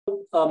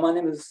my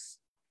name is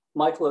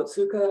Michael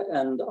Otsuka,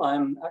 and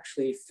I'm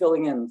actually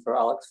filling in for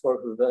Alex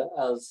Voorhoeve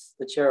as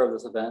the chair of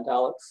this event.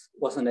 Alex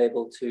wasn't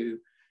able to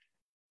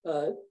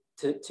chair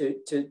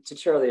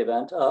the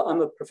event.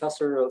 I'm a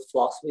professor of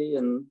philosophy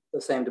in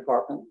the same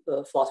department,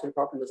 the philosophy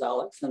department as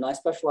Alex, and I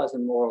specialize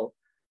in moral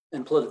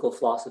and political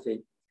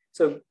philosophy.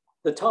 So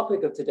the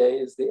topic of today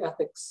is the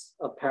ethics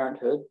of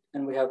parenthood,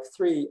 and we have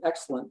three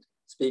excellent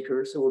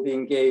speakers who will be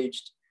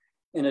engaged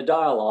in a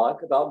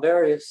dialogue about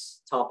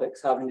various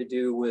topics having to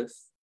do with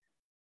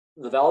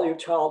the value of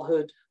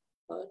childhood,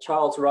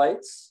 child's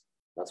rights.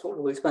 That's what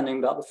we'll be spending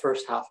about the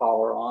first half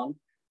hour on.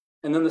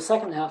 And then the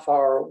second half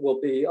hour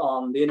will be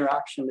on the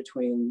interaction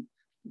between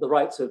the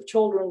rights of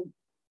children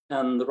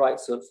and the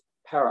rights of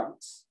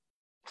parents.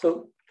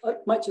 So I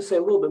might just say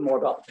a little bit more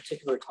about the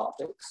particular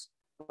topics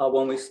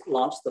when we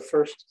launch the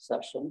first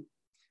session.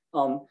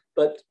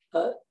 But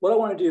what I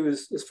want to do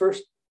is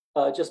first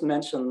just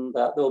mention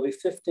that there will be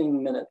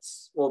 15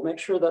 minutes. We'll make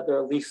sure that there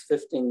are at least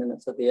 15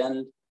 minutes at the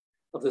end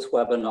of this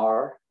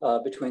webinar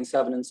between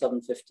 7 and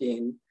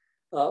 7:15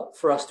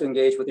 for us to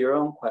engage with your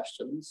own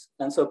questions.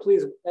 And so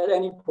please, at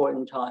any point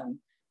in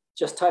time,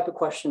 just type a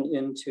question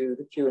into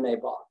the Q&A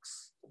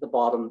box at the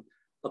bottom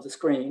of the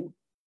screen.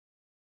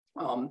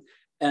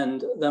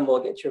 And then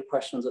we'll get your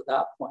questions at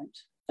that point.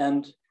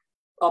 And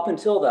up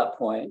until that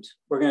point,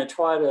 we're going to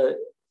try to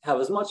have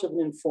as much of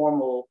an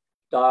informal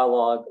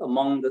dialogue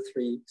among the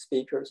three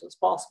speakers as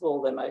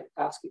possible. They might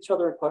ask each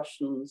other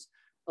questions.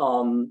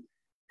 Let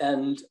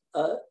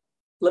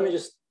me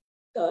just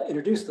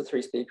introduce the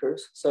three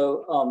speakers.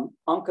 So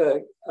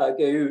Anca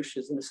Gheaus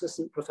is an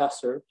assistant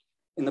professor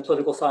in the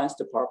political science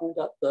department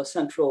at the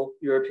Central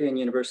European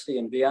University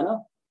in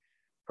Vienna.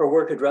 Her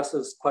work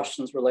addresses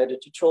questions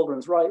related to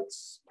children's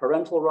rights,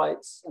 parental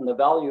rights, and the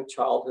value of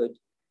childhood,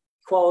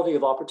 equality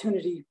of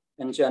opportunity,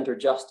 and gender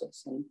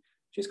justice. And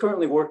she's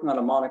currently working on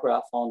a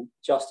monograph on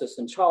justice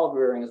in child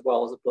rearing, as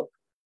well as a book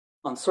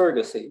on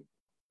surrogacy.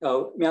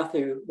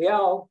 Matthew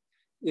Liao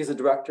is the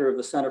director of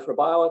the Center for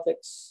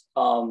Bioethics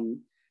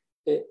and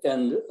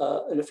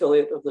an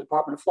affiliate of the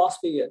Department of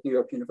Philosophy at New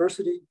York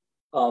University.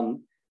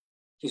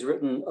 He's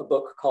written a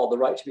book called The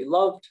Right to be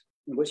Loved,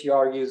 in which he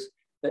argues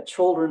that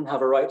children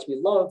have a right to be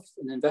loved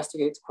and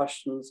investigates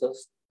questions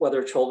as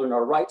whether children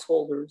are rights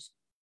holders,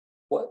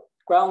 what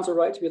grounds a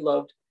right to be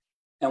loved,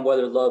 and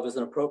whether love is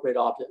an appropriate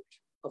object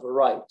of a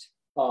right.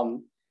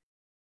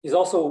 He's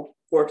also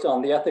worked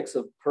on the ethics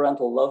of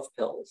parental love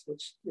pills,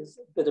 which is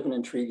a bit of an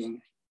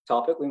intriguing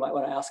topic we might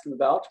want to ask him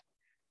about.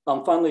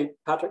 Finally,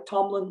 Patrick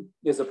Tomlin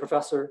is a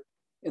professor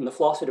in the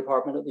philosophy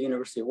department at the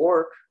University of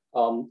Warwick.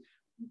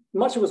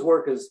 Much of his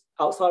work is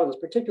outside of this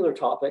particular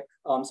topic,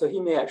 so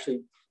he may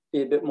actually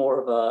be a bit more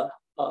of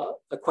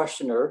a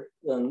questioner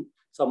than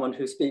someone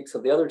who speaks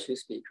of the other two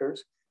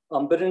speakers.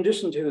 But in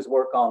addition to his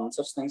work on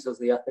such things as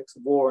the ethics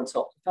of war and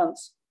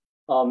self-defense,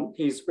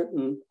 he's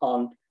written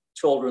on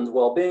children's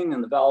well-being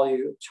and the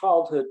value of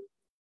childhood,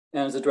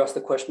 and has addressed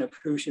the question of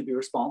who should be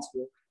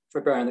responsible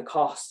for bearing the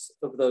costs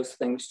of those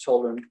things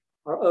children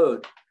are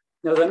owed.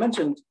 Now, as I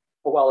mentioned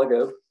a while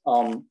ago,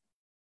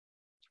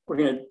 we're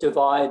going to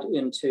divide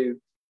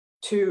into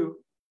two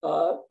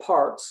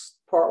parts.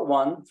 Part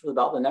one, for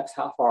about the next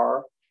half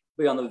hour,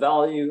 will be on the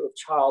value of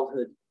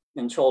childhood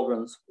and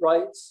children's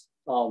rights.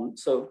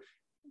 So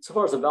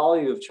far as the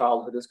value of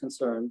childhood is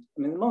concerned,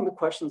 I mean, among the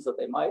questions that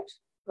they might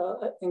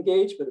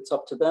engage, but it's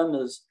up to them,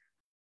 is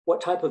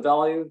what type of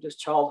value does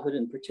childhood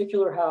in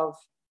particular have?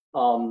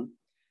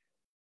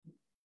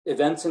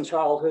 Events in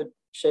childhood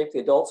shape the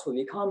adults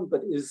we become,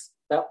 but is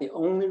that the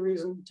only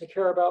reason to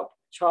care about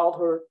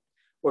childhood?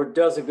 Or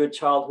does a good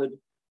childhood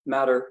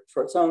matter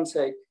for its own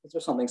sake? Is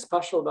there something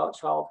special about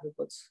childhood?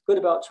 What's good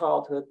about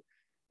childhood?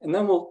 And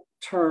then we'll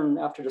turn,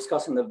 after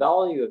discussing the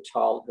value of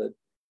childhood,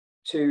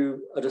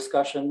 to a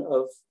discussion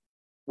of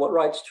what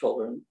rights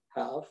children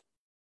have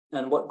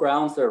and what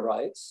grounds their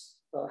rights,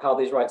 how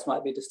these rights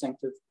might be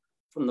distinctive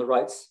from the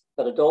rights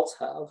that adults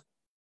have,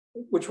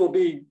 which will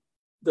be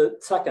the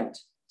second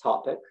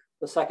topic,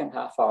 the second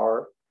half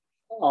hour,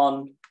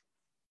 on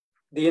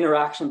the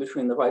interaction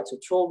between the rights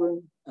of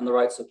children and the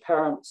rights of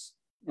parents.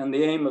 And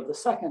the aim of the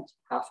second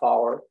half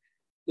hour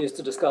is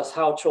to discuss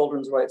how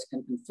children's rights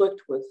can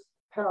conflict with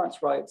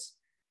parents' rights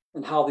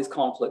and how these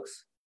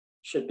conflicts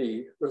should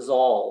be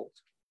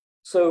resolved.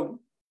 So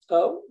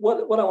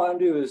what I want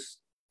to do is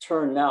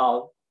turn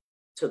now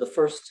to the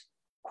first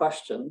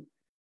question,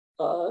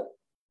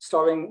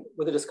 starting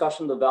with a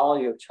discussion of the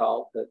value of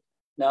childhood.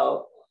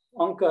 Now,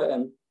 Anca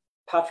and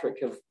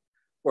Patrick have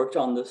worked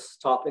on this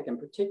topic in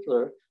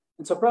particular.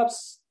 And so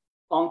perhaps,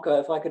 Anca,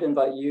 if I could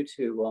invite you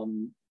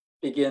to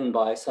begin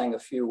by saying a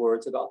few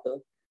words about the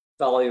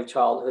value of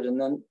childhood, and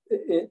then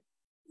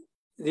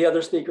the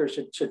other speakers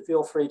should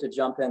feel free to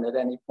jump in at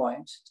any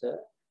point to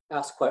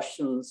ask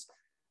questions,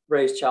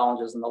 raise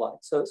challenges and the like.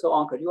 So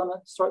Anca, do you want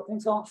to start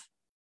things off?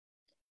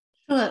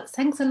 Sure,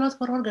 thanks a lot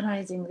for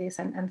organizing this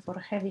and for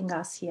having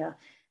us here.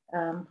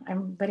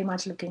 I'm very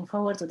much looking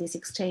forward to this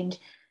exchange.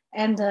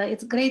 And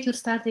it's great you're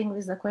starting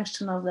with the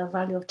question of the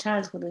value of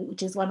childhood,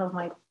 which is one of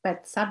my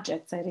pet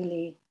subjects. I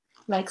really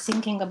like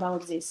thinking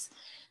about this.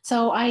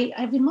 So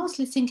I've been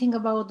mostly thinking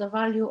about the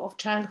value of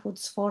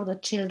childhoods for the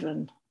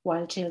children,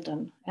 while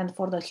children, and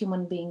for the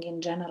human being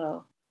in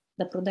general,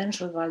 the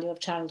prudential value of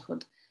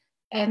childhood.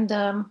 And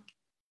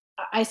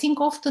I think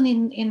often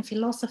in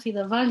philosophy,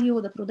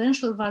 the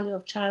prudential value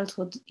of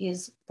childhood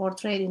is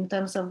portrayed in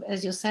terms of,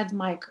 as you said,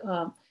 Mike,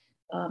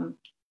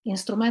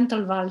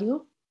 instrumental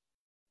value,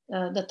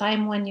 the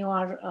time when you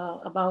are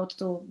about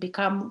to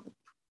become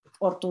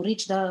or to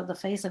reach the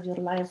phase of your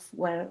life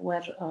where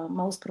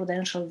most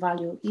prudential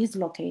value is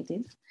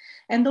located.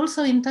 And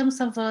also in terms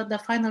of the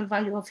final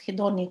value of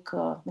hedonic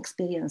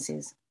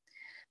experiences.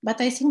 But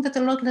I think that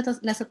a lot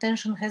less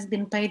attention has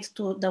been paid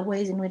to the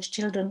ways in which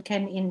children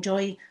can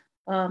enjoy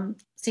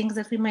things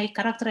that we may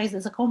characterize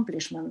as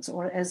accomplishments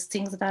or as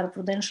things that are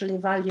prudentially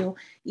valued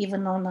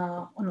even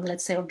on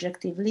let's say,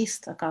 objective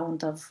list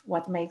account of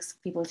what makes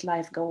people's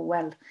life go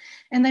well.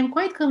 And I'm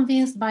quite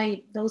convinced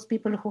by those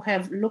people who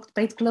have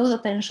paid close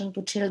attention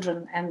to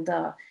children and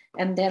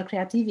their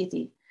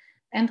creativity,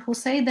 and who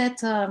say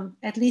that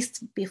at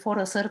least before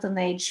a certain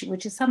age,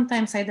 which is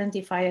sometimes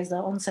identified as the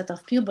onset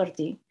of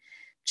puberty,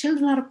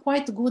 children are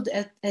quite good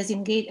at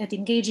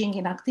engaging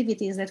in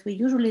activities that we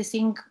usually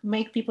think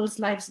make people's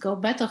lives go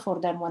better for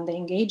them when they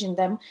engage in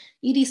them,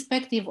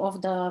 irrespective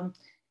of the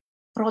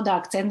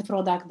end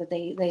product that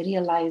they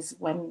realize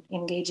when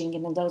engaging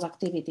in those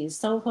activities.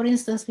 So for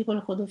instance, people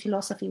who do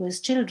philosophy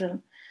with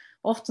children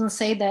often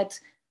say that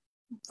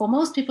for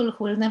most people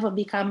who will never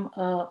become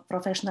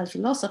professional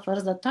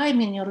philosophers, the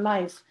time in your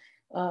life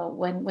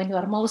when you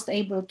are most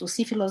able to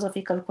see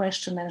philosophical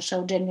questions and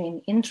show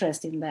genuine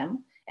interest in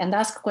them, and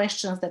ask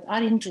questions that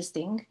are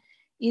interesting,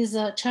 is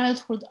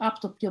childhood up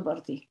to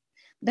puberty.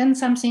 Then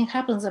something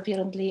happens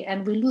apparently,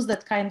 and we lose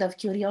that kind of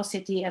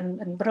curiosity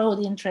and broad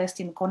interest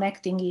in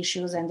connecting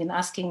issues and in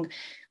asking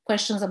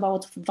questions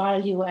about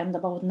value and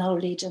about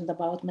knowledge and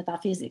about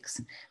metaphysics.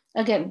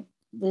 Again,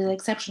 with the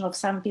exception of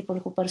some people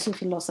who pursue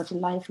philosophy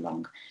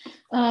lifelong.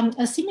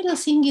 A similar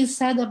thing is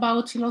said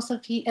about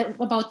philosophy,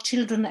 about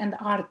children and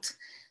art.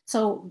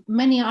 So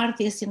many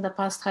artists in the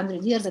past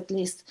 100 years at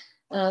least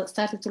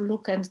started to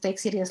look and take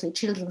seriously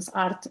children's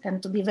art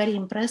and to be very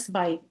impressed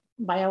by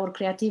our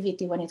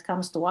creativity when it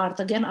comes to art,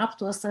 again, up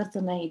to a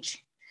certain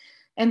age.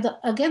 And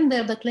again,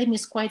 there the claim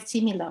is quite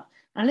similar.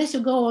 Unless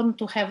you go on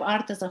to have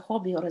art as a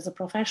hobby or as a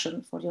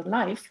profession for your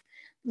life,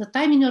 the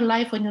time in your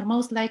life when you're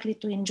most likely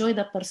to enjoy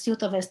the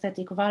pursuit of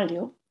aesthetic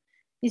value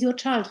is your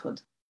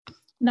childhood.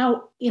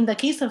 Now, in the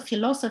case of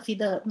philosophy,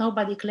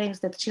 nobody claims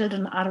that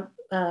children are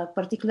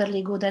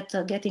particularly good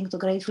at getting to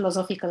great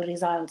philosophical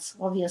results,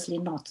 obviously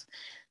not.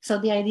 So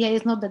the idea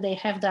is not that they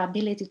have the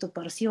ability to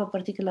pursue a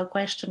particular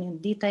question in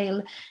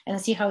detail and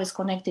see how it's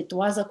connected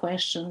to other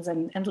questions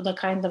and do the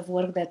kind of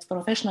work that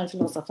professional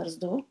philosophers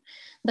do.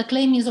 The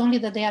claim is only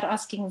that they are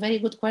asking very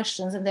good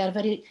questions and they are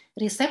very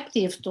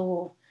receptive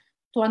to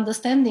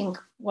understanding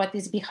what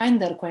is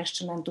behind their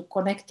question and to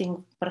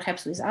connecting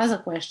perhaps with other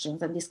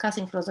questions and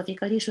discussing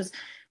philosophical issues.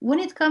 When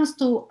it comes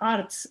to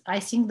arts, I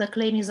think the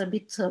claim is a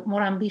bit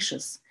more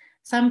ambitious.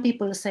 Some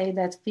people say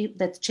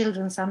that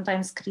children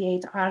sometimes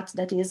create art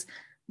that is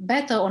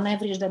better on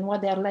average than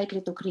what they are likely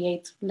to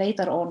create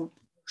later on,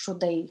 should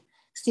they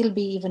still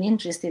be even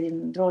interested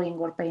in drawing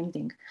or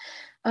painting.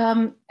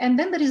 And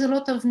then there is a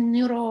lot of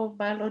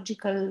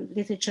neurobiological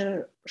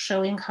literature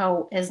showing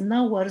how as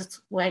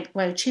knowers,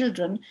 while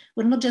children,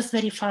 we're not just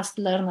very fast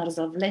learners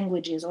of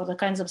languages or the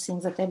kinds of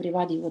things that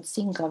everybody would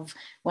think of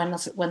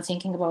when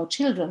thinking about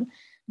children,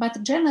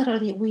 but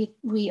generally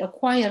we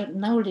acquire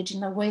knowledge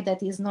in a way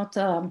that is not,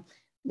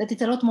 that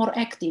it's a lot more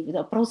active,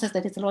 the process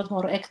that is a lot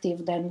more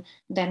active than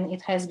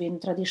it has been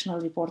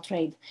traditionally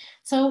portrayed.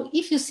 So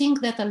if you think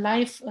that a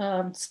life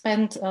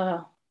spent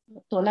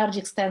to a large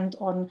extent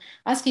on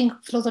asking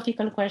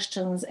philosophical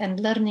questions and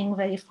learning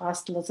very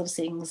fast lots of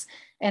things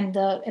and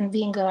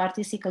being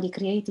artistically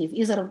creative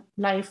is a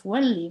life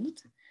well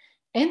lived,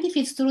 and if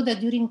it's true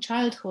that during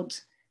childhood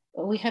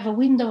we have a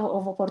window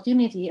of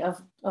opportunity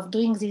of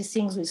doing these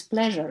things with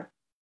pleasure,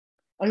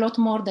 a lot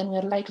more than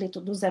we're likely to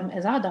do them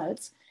as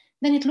adults,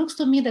 then it looks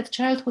to me that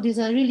childhood is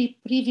a really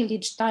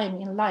privileged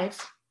time in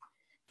life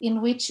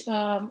in which,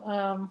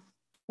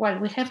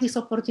 we have this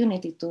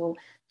opportunity to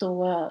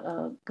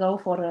go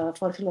for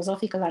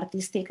philosophical,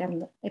 artistic,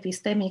 and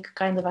epistemic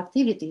kind of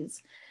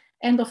activities.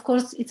 And of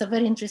course, it's a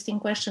very interesting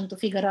question to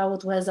figure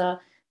out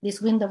whether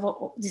this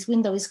window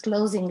is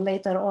closing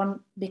later on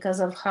because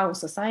of how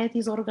society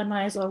is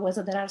organized, or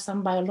whether there are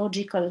some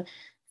biological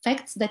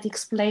facts that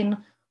explain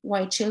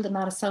why children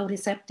are so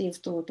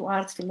receptive to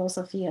art,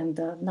 philosophy, and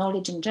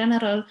knowledge in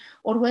general,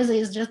 or whether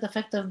it's just the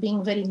fact of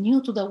being very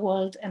new to the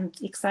world and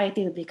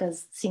excited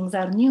because things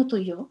are new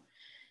to you.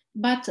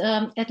 But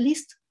at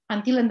least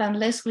until and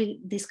unless we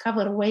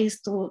discover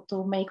ways to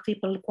make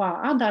people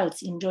qua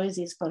adults enjoy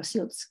these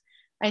pursuits,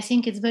 I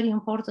think it's very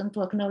important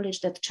to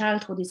acknowledge that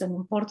childhood is an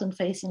important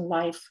phase in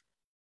life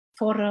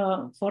for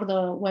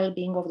the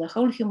well-being of the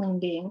whole human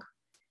being,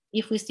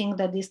 if we think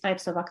that these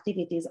types of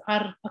activities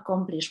are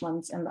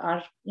accomplishments and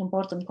are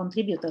important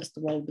contributors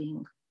to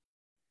well-being.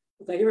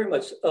 Thank you very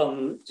much.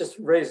 Just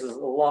raises a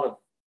lot of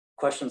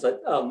questions.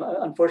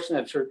 Unfortunately,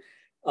 I'm sure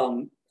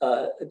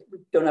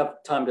don't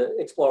have time to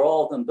explore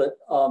all of them, but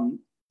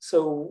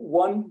so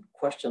one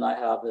question I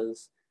have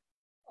is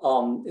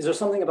there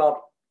something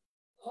about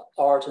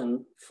art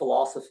and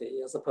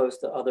philosophy as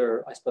opposed to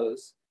other, I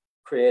suppose,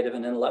 creative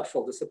and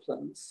intellectual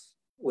disciplines,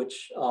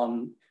 which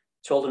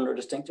children are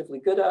distinctively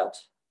good at?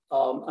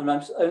 And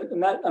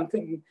I'm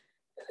thinking,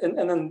 and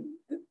then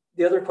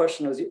the other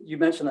question is, you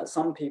mentioned that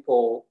some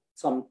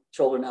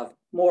children have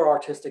more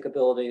artistic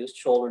ability as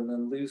children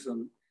than lose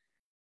them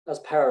as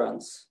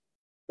parents.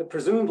 But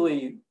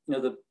presumably,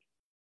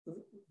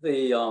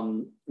 maybe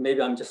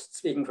I'm just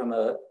speaking from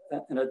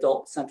an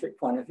adult-centric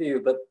point of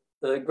view, but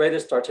the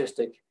greatest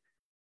artistic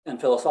and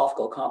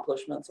philosophical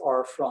accomplishments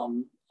are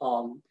from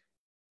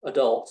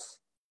adults.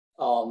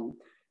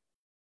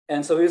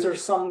 And so is there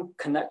some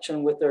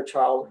connection with their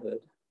childhood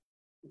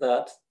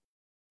that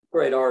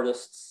great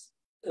artists,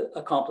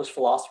 accomplished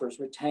philosophers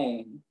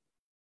retain?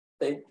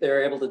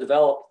 They're able to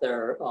develop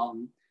their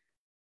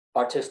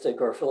artistic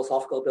or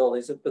philosophical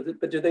abilities,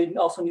 but do they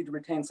also need to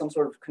retain some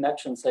sort of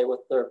connection, say,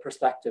 with their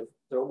perspective,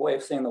 their way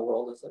of seeing the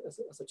world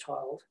as a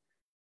child,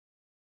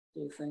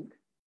 do you think?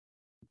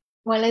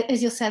 Well,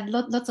 as you said,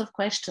 lots of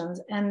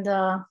questions. And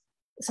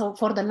so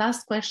for the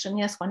last question,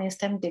 yes, one is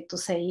tempted to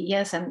say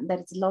yes, and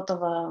there's a lot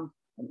of,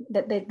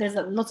 there's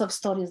lots of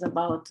stories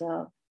about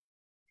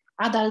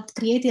adult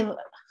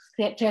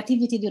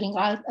creativity during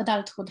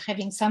adulthood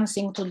having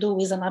something to do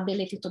with an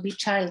ability to be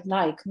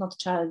childlike, not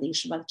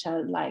childish, but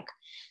childlike.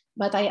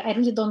 But I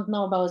really don't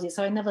know about this.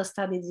 So I never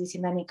studied this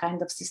in any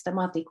kind of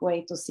systematic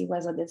way to see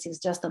whether this is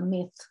just a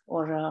myth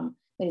or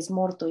there is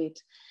more to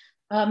it.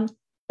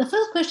 The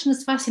first question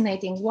is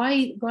fascinating.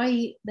 Why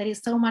there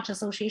is so much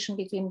association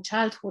between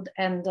childhood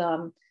and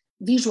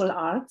visual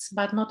arts,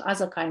 but not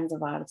other kinds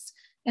of arts?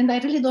 And I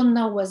really don't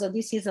know whether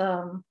this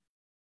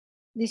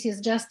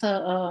is just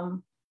a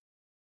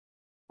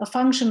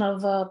function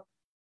of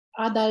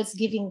adults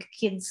giving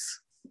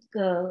kids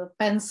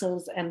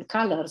pencils and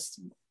colors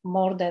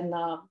more than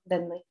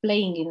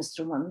playing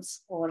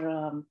instruments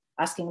or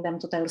asking them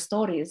to tell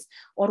stories,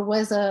 or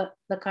whether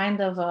the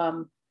kind of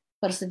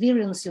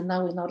perseverance you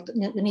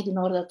need in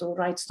order to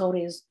write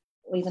stories,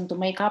 or even to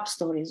make up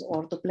stories,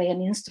 or to play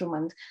an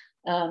instrument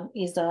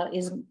is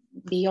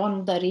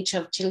beyond the reach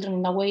of children,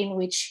 in a way in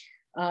which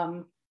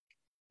a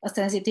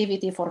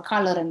sensitivity for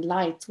color and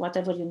light,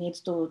 whatever you need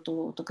to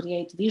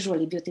create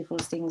visually beautiful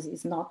things,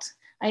 is not.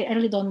 I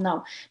really don't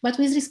know. But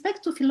with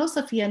respect to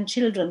philosophy and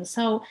children,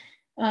 so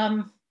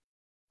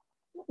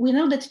we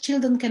know that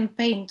children can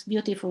paint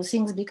beautiful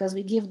things because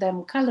we give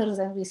them colors,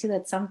 and we see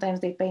that sometimes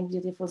they paint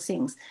beautiful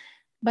things.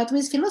 But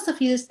with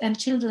philosophy and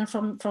children,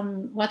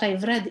 from what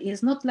I've read,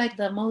 is not like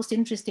the most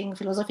interesting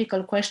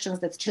philosophical questions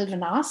that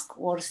children ask,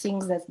 or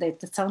things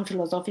that sound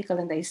philosophical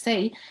and they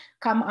say,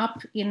 come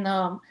up in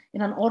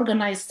an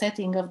organized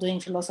setting of doing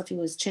philosophy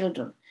with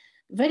children.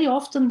 Very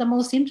often the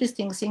most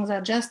interesting things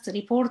are just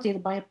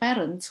reported by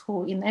parents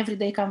who, in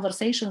everyday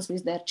conversations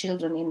with their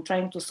children, in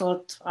trying to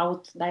sort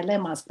out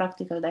dilemmas,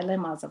 practical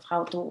dilemmas of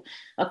how to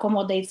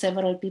accommodate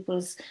several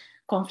people's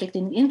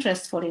conflicting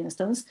interests, for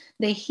instance,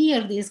 they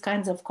hear these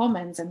kinds of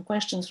comments and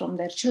questions from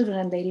their children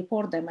and they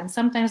report them. And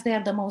sometimes they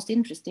are the most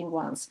interesting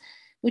ones,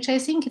 which I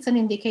think it's an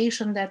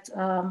indication that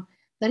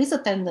there is a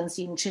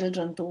tendency in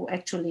children to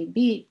actually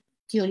be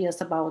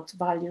curious about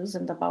values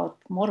and about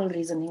moral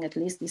reasoning. At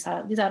least these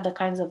are the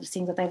kinds of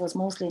things that I was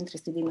mostly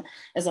interested in,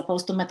 as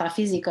opposed to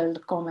metaphysical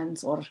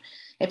comments or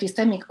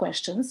epistemic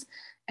questions.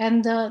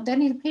 And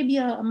then it may be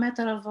a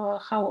matter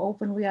of how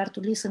open we are to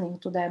listening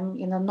to them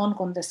in a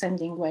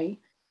non-condescending way,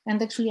 and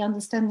actually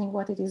understanding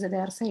what it is that they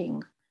are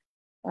saying,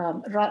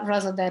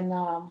 rather than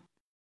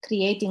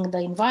creating the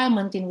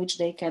environment in which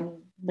they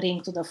can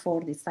bring to the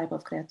fore this type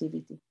of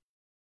creativity.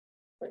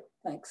 Great,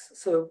 thanks.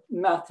 So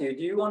Matthew,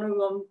 do you want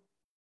to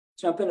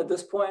jump in at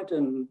this point,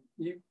 and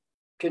you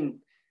can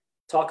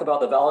talk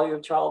about the value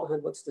of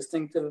childhood, what's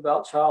distinctive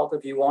about childhood.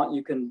 If you want,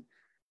 you can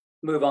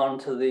move on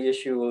to the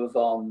issue of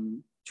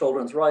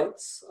children's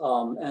rights,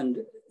 and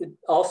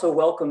also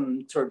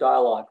welcome sort of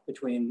dialogue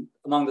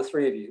among the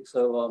three of you.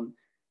 So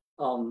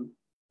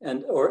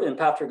and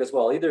Patrick as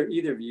well. Either of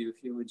you,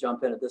 if you would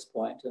jump in at this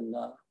point and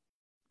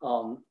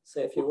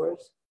say a few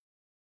words.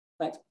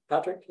 Thanks,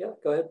 Patrick. Yeah,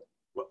 go ahead.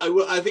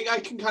 Well, I think I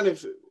can kind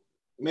of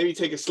maybe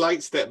take a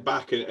slight step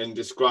back and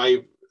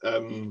describe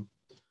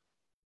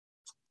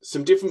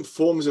some different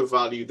forms of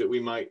value that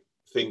we might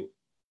think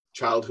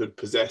childhood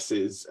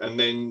possesses, and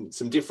then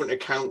some different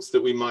accounts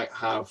that we might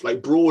have,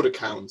 like broad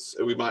accounts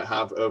that we might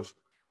have of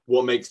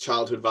what makes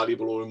childhood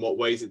valuable or in what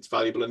ways it's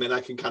valuable. And then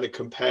I can kind of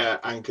compare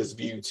Anca's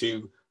view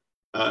to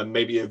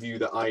maybe a view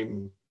that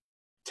I'm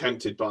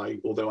tempted by,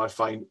 although I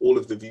find all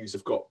of the views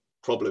have got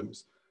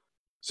problems.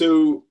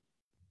 So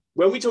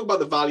when we talk about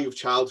the value of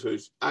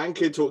childhood,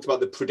 Anca talked about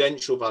the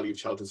prudential value of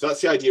childhood. So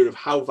that's the idea of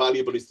how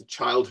valuable is the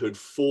childhood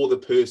for the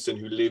person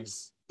who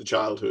lives the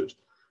childhood.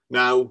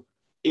 Now,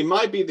 it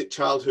might be that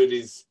childhood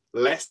is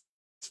less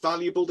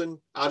valuable than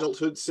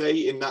adulthood,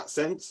 say, in that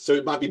sense. So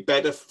it might be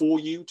better for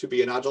you to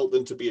be an adult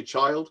than to be a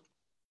child.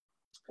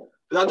 But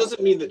that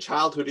doesn't mean that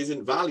childhood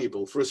isn't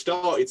valuable. For a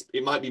start,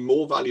 it might be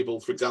more valuable,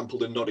 for example,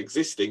 than not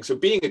existing. So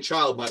being a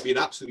child might be an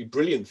absolutely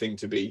brilliant thing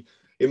to be.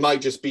 It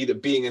might just be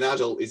that being an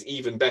adult is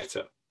even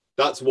better.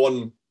 That's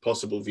one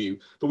possible view.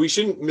 But we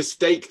shouldn't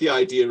mistake the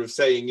idea of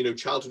saying, you know,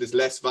 childhood is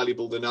less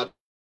valuable than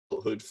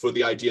adulthood for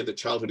the idea that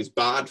childhood is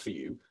bad for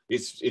you.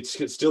 It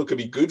still could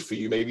be good for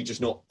you, maybe just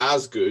not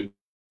as good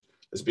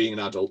as being an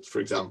adult,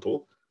 for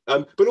example.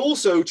 But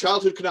also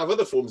childhood can have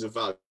other forms of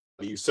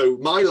value. So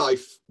my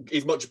life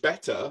is much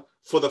better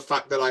for the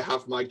fact that I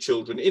have my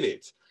children in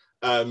it.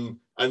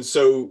 And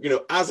so, you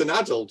know, as an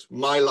adult,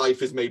 my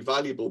life is made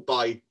valuable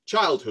by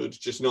childhood,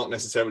 just not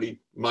necessarily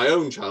my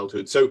own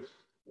childhood. So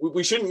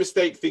we shouldn't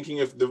mistake thinking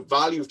of the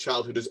value of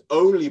childhood as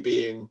only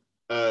being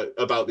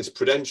about this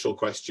prudential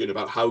question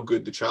about how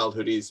good the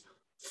childhood is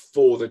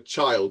for the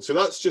child. So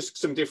that's just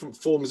some different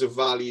forms of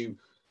value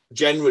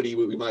generally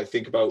what we might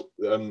think about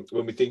when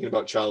we're thinking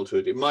about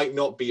childhood. It might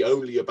not be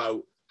only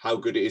about how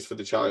good it is for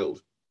the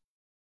child.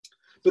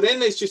 But then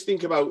let's just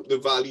think about the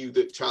value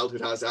that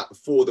childhood has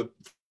for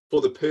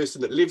the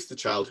person that lives the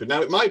childhood.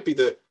 Now, it might be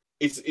that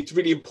it's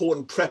really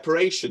important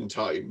preparation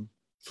time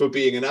for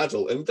being an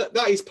adult. And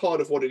that is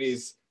part of what it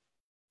is.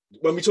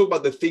 When we talk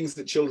about the things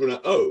that children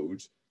are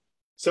owed,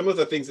 some of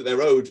the things that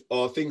they're owed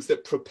are things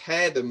that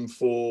prepare them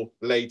for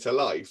later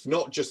life,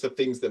 not just the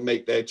things that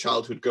make their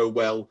childhood go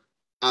well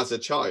as a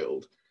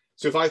child.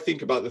 So if I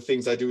think about the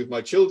things I do with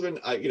my children,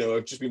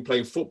 I've just been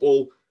playing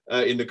football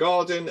in the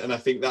garden, and I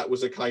think that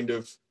was a kind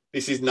of,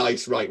 this is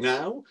nice right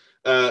now.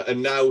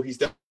 And now he's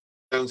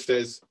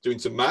downstairs doing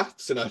some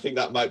maths, and I think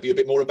that might be a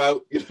bit more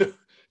about, you know,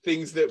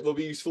 things that will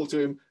be useful to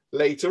him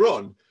later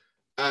on.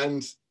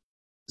 And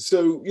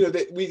so, you know,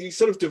 we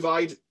sort of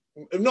divide,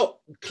 not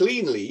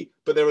cleanly,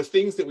 but there are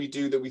things that we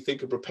do that we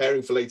think are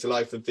preparing for later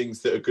life and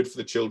things that are good for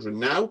the children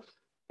now.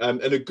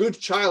 And a good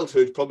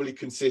childhood probably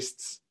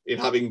consists in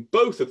having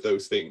both of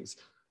those things.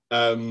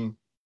 But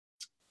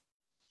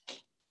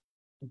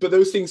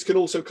those things can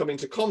also come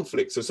into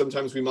conflict. So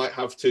sometimes we might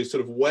have to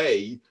sort of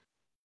weigh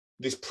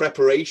this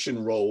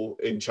preparation role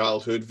in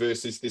childhood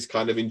versus this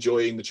kind of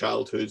enjoying the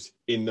childhood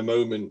in the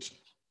moment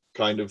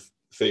kind of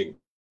thing.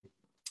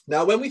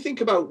 Now, when we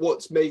think about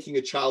what's making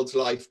a child's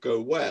life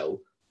go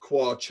well,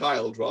 qua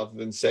child, rather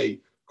than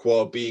say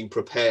qua being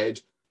prepared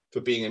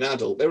for being an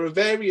adult, there are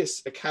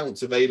various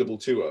accounts available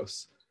to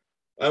us.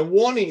 And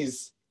one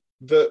is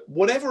that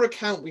whatever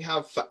account we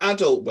have for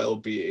adult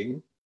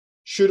well-being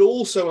should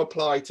also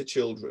apply to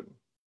children.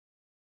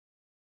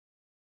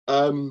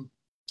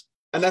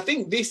 And I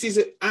think this is,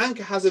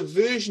 Anca has a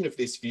version of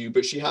this view,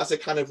 but she has a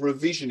kind of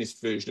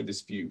revisionist version of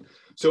this view.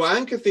 So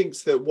Anca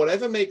thinks that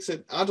whatever makes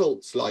an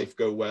adult's life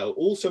go well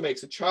also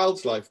makes a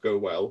child's life go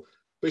well,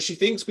 but she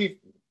thinks we've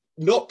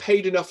not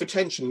paid enough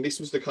attention.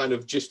 This was the kind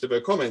of gist of her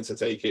comments, I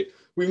take it.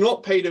 We've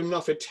not paid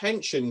enough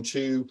attention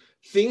to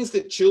things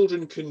that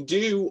children can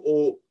do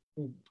or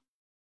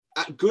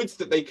goods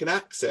that they can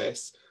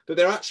access that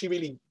they're actually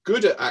really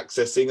good at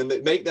accessing and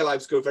that make their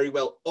lives go very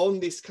well on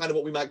this kind of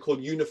what we might call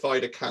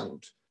unified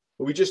account,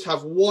 where we just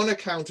have one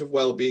account of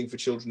well-being for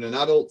children and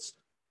adults,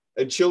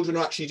 and children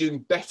are actually doing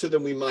better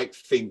than we might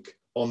think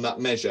on that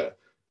measure.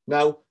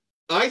 Now,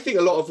 I think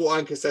a lot of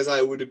what Anca says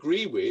I would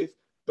agree with,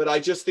 but I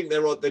just think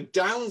there are the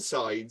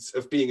downsides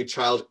of being a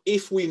child,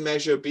 if we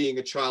measure being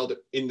a child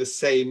in the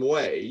same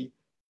way,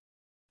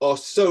 are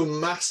so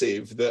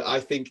massive that I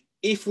think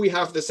if we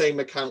have the same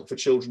account for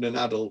children and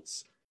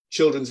adults,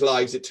 children's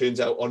lives, it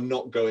turns out, are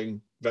not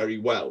going very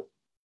well.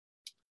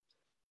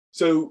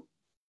 So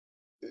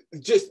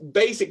just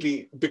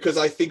basically because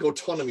I think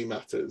autonomy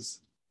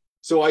matters.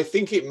 So I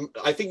think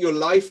your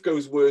life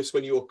goes worse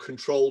when you're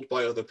controlled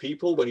by other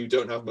people, when you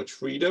don't have much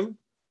freedom,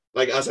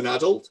 like as an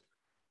adult.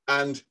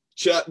 And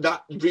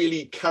that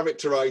really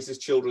characterizes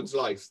children's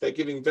lives. They're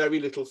giving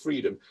very little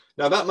freedom.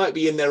 Now, that might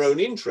be in their own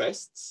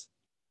interests,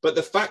 but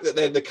the fact that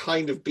they're the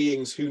kind of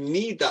beings who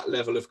need that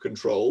level of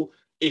control,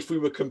 if we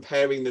were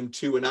comparing them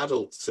to an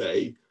adult,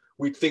 say,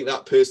 we'd think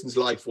that person's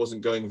life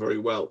wasn't going very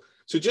well.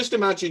 So just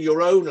imagine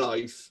your own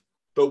life,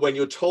 but when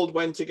you're told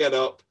when to get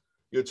up,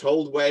 you're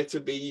told where to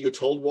be, you're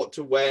told what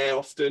to wear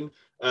often,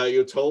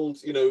 you're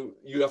told, you know,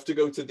 you have to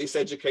go to this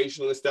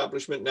educational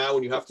establishment now,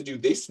 and you have to do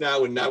this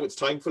now, and now it's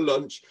time for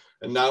lunch,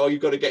 and now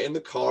you've got to get in the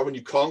car, and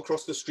you can't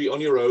cross the street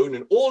on your own,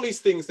 and all these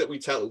things that we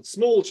tell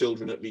small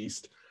children, at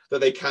least, that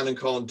they can and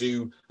can't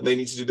do, and they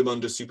need to do them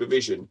under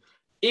supervision.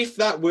 If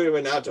that were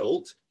an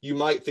adult, you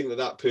might think that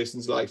that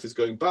person's life is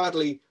going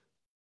badly.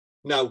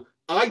 Now,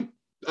 I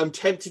am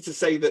tempted to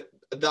say that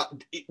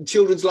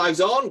children's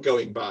lives aren't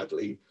going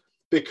badly,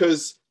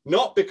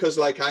 not because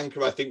like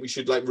Anca, I think we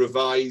should like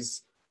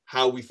revise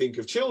how we think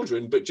of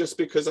children, but just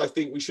because I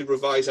think we should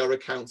revise our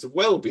accounts of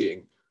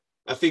well-being.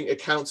 I think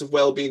accounts of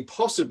well-being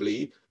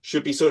possibly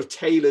should be sort of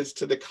tailored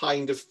to the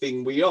kind of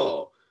thing we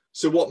are.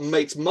 So what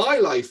makes my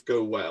life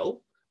go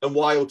well, and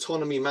why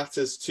autonomy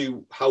matters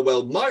to how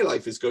well my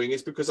life is going,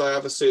 is because I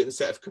have a certain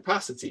set of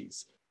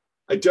capacities.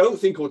 I don't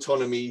think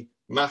autonomy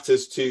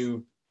matters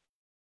to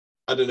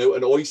I don't know,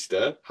 an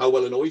oyster, how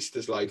well an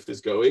oyster's life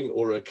is going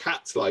or a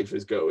cat's life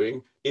is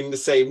going in the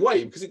same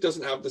way, because it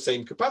doesn't have the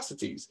same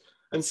capacities.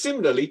 And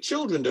similarly,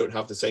 children don't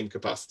have the same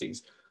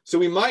capacities. So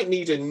we might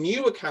need a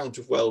new account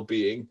of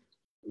well-being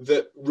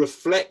that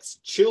reflects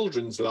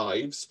children's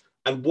lives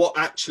and what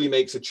actually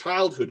makes a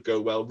childhood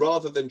go well,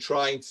 rather than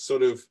trying to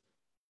sort of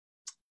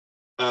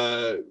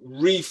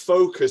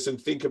refocus and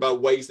think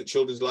about ways that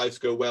children's lives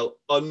go well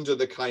under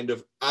the kind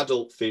of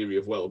adult theory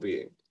of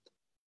well-being.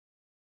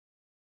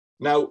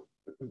 Now,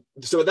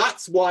 so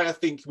that's why I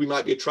think we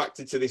might be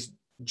attracted to this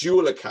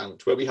dual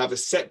account, where we have a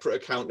separate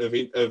account of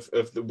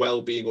the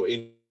well-being or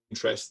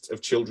interests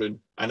of children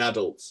and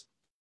adults.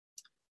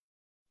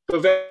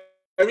 But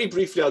very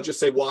briefly, I'll just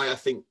say why I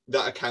think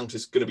that account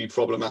is going to be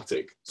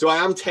problematic. So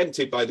I am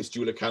tempted by this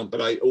dual account, but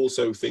I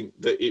also think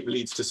that it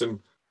leads to some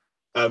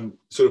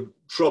sort of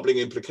troubling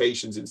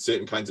implications in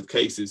certain kinds of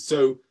cases.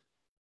 So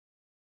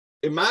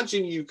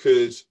imagine you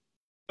could,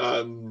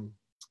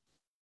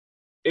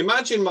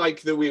 imagine,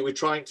 Mike, that we're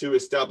trying to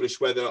establish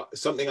whether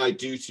something I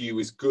do to you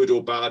is good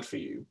or bad for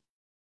you,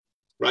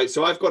 right?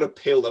 So I've got a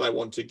pill that I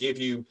want to give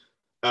you,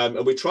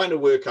 and we're trying to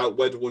work out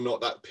whether or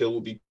not that pill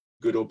will be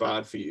good or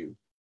bad for you.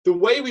 The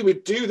way we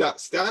would do that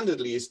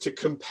standardly is to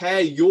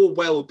compare your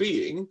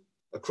well-being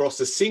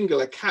across a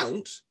single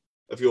account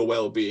of your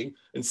well-being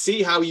and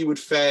see how you would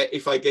fare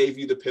if I gave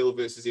you the pill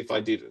versus if I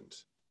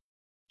didn't,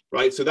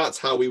 right? So that's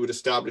how we would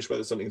establish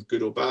whether something's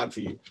good or bad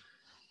for you.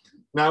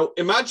 Now,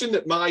 imagine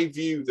that my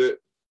view that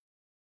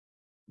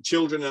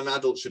children and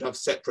adults should have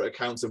separate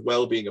accounts of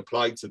well-being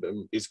applied to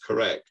them is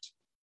correct.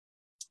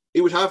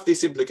 It would have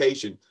this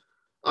implication.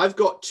 I've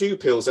got two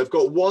pills. I've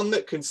got one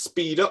that can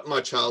speed up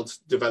my child's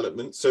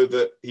development so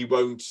that he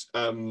won't,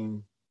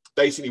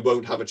 basically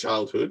won't have a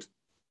childhood.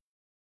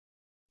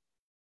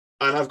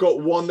 And I've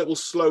got one that will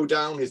slow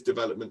down his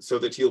development so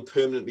that he'll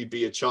permanently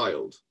be a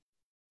child.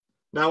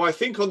 Now, I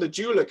think on the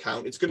dual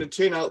account, it's going to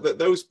turn out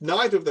that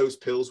neither of those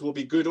pills will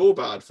be good or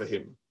bad for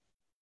him,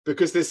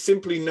 because there's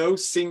simply no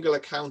single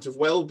account of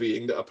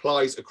well-being that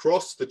applies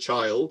across the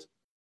child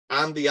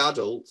and the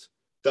adult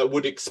that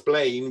would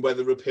explain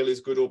whether a pill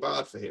is good or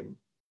bad for him.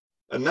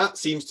 And that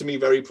seems to me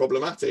very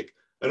problematic.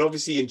 And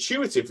obviously,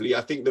 intuitively,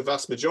 I think the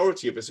vast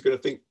majority of us are going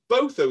to think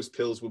both those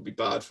pills would be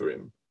bad for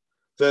him.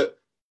 That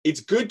it's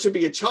good to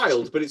be a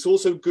child, but it's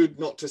also good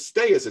not to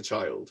stay as a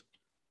child.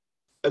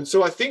 And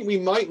so I think we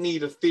might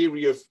need a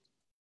theory of,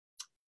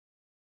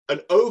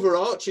 an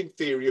overarching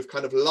theory of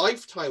kind of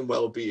lifetime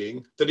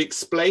well-being that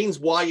explains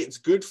why it's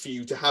good for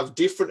you to have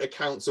different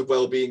accounts of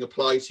well-being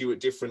apply to you at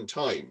different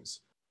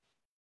times.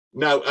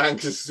 Now,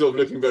 Anca's sort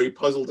of looking very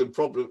puzzled and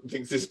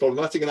thinks this is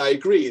problematic, and I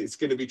agree, it's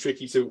going to be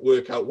tricky to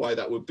work out why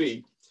that would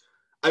be.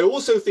 I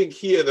also think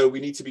here, though, we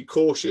need to be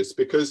cautious,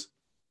 because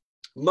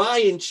my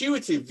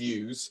intuitive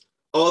views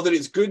are that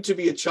it's good to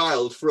be a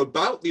child for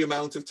about the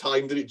amount of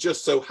time that it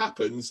just so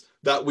happens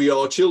that we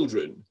are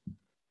children.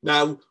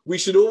 Now, we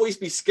should always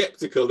be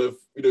skeptical of,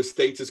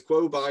 status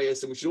quo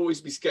bias, and we should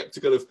always be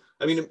skeptical of,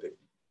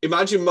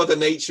 imagine Mother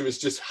Nature has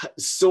just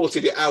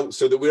sorted it out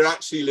so that we're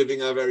actually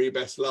living our very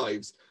best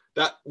lives.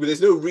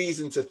 There's no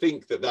reason to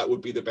think that that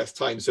would be the best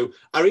time. So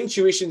our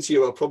intuitions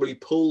here are probably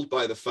pulled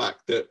by the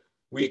fact that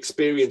we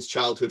experience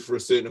childhood for a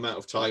certain amount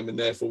of time, and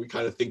therefore we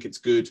kind of think it's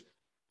good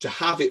to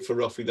have it for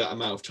roughly that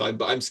amount of time.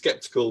 But I'm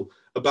skeptical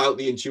about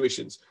the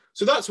intuitions.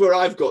 So that's where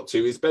I've got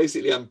to, is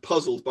basically I'm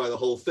puzzled by the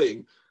whole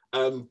thing.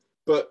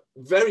 But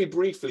very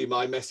briefly,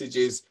 my message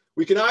is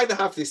we can either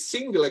have this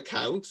single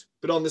account,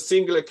 but on the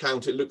single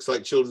account, it looks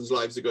like children's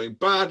lives are going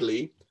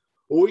badly,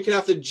 or we can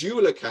have the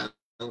dual account,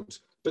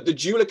 but the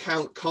dual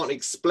account can't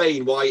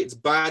explain why it's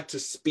bad to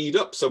speed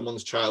up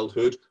someone's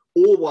childhood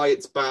or why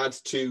it's bad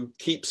to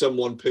keep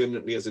someone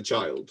permanently as a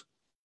child.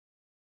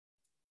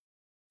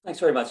 Thanks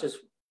very much. It's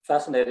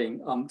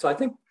fascinating. So I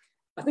think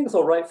it's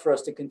all right for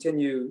us to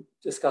continue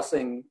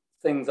discussing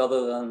things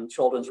other than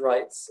children's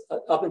rights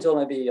up until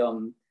maybe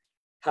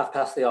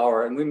 1/2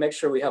 hour, and we make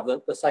sure we have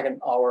the second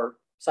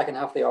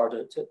half of the hour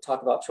to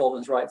talk about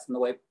children's rights and the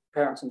way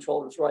parents and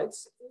children's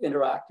rights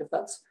interact, if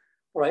that's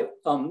all right.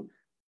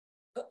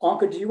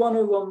 Anca, do you want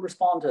to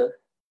respond to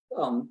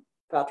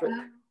Patrick?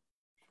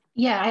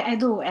 Yeah, I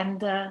do.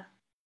 And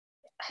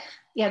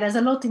yeah, there's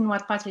a lot in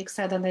what Patrick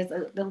said, and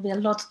there'll be a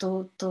lot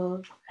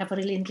to have a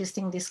really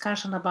interesting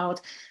discussion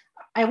about.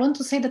 I want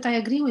to say that I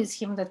agree with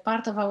him that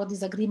part of our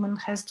disagreement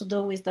has to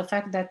do with the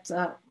fact that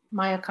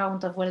my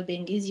account of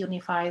well-being is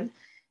unified.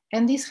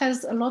 And this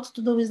has a lot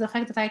to do with the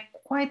fact that I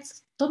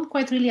don't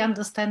quite really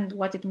understand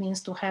what it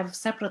means to have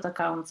separate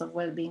accounts of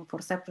well-being for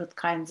separate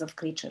kinds of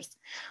creatures.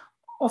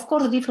 Of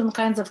course, different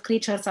kinds of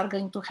creatures are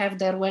going to have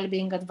their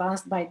well-being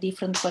advanced by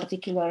different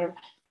particular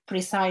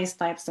precise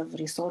types of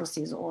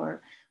resources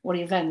or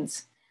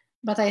events.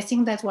 But I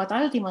think that what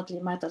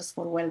ultimately matters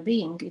for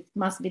well-being, it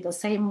must be the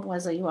same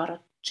whether you are a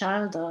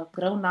child, a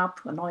grown-up,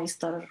 an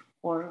oyster,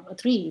 or a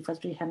tree, if a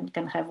tree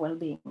can have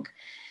well-being.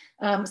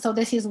 So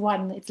this is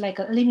one, it's like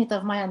a limit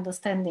of my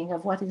understanding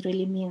of what it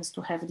really means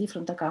to have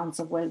different accounts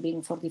of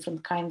well-being for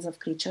different kinds of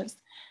creatures.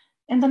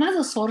 And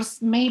another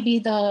source may be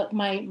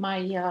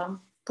my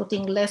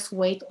putting less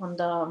weight on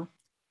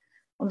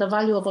the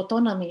value of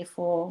autonomy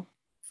for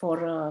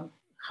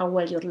how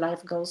well your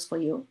life goes for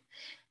you.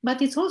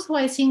 But it's also,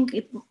 I think,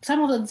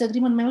 some of the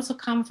disagreement may also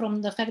come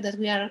from the fact that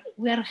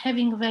we are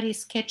having very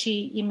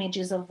sketchy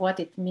images of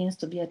what it means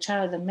to be a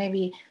child, and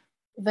maybe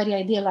very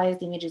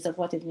idealized images of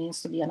what it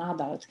means to be an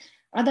adult.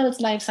 Adults'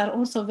 lives are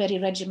also very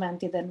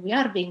regimented, and we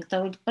are being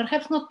told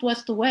perhaps not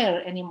what to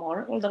wear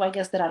anymore, although I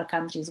guess there are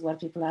countries where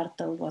people are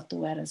told what to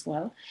wear as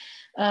well.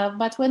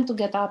 But when to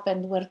get up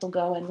and where to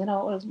go, and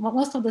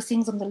most of the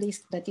things on the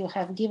list that you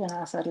have given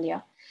us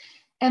earlier.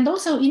 And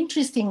also,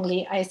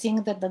 interestingly, I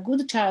think that the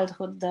good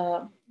childhood,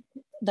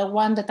 the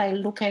one that I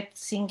look at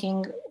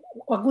thinking,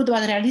 a good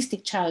one,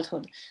 realistic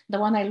childhood, the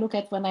one I look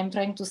at when I'm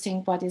trying to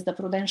think what is the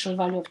prudential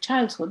value of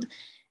childhood,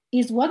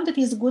 is one that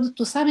is good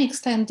to some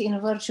extent in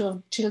virtue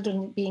of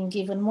children being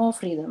given more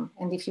freedom,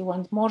 and if you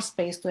want, more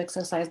space to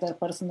exercise their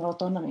personal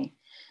autonomy.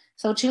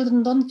 So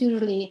children don't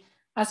usually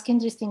ask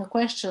interesting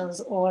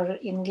questions or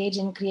engage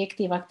in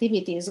creative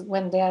activities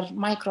when they are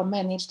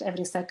micromanaged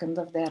every second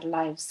of their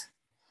lives.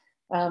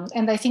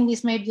 And I think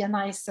this may be a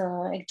nice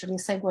actually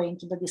segue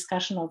into the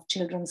discussion of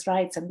children's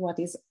rights and what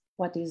is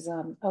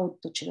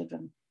owed to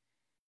children.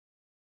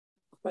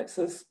 Right,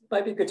 so this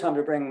might be a good time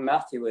to bring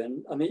Matthew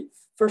in. I mean,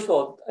 first of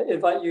all, I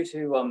invite you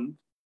to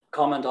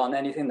comment on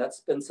anything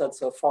that's been said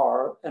so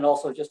far, and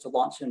also just to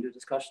launch into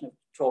discussion of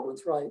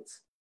children's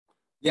rights.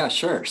 Yeah,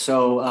 sure.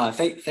 So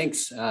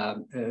thanks.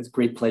 It's a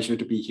great pleasure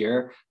to be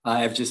here.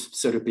 I've just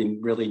sort of been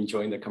really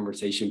enjoying the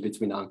conversation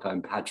between Anca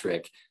and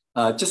Patrick.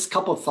 Just a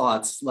couple of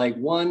thoughts. Like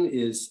one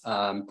is,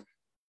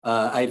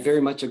 I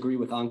very much agree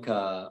with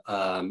Anca,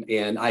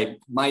 and I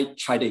might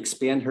try to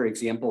expand her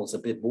examples a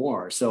bit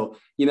more. So,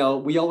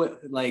 we always,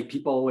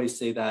 people always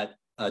say that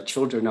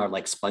children are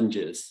like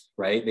sponges,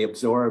 right? They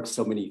absorb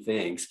so many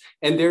things.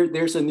 And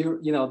there's a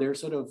new,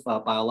 there's sort of a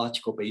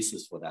biological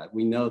basis for that.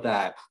 We know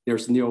that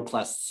there's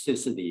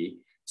neuroplasticity.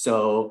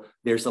 So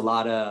there's a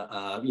lot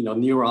of,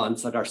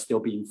 neurons that are still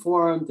being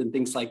formed and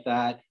things like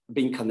that,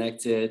 being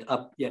connected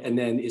up, and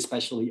then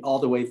especially all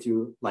the way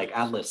through like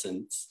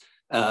adolescence.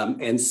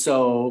 And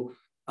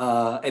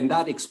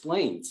that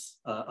explains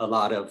a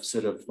lot of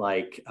sort of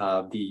like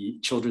the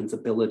children's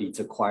ability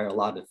to acquire a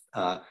lot of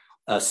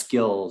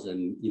skills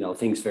and,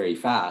 things very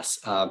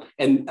fast.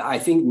 And I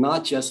think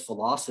not just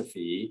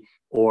philosophy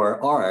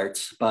or art,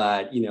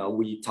 but,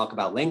 we talk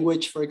about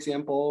language, for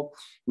example.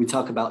 We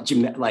talk about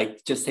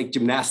just take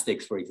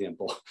gymnastics, for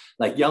example.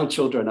 Like young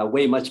children are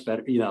way much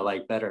better,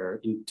 better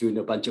in doing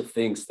a bunch of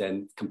things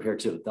than compared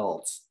to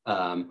adults.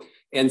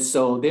 And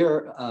so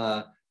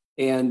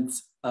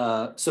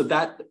so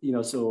that,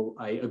 so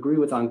I agree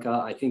with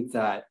Anca. I think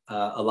that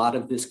a lot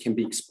of this can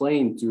be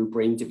explained through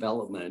brain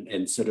development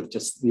and sort of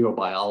just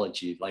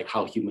neurobiology, like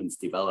how humans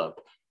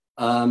develop.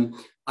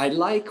 I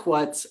like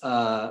what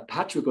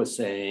Patrick was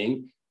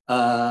saying,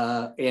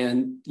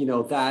 and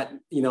that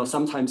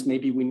sometimes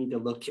maybe we need to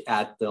look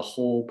at the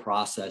whole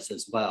process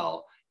as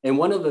well. And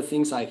one of the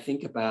things I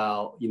think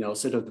about,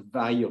 sort of the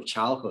value of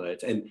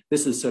childhood, and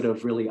this is sort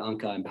of really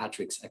Anca and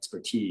Patrick's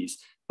expertise,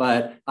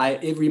 but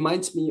it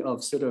reminds me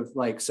of sort of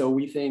like, so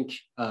we think,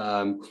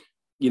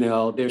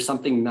 there's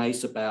something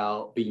nice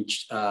about being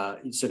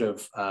childhood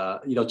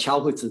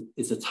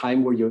is a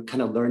time where you're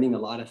kind of learning a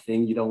lot of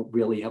things. You don't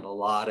really have a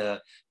lot of,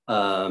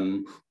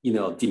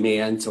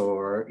 demands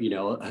or,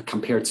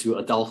 compared to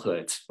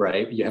adulthood,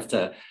 right? You have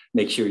to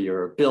make sure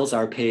your bills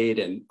are paid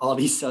and all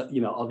these,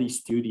 all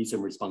these duties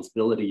and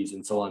responsibilities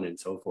and so on and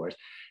so forth.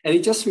 And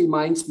it just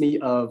reminds me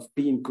of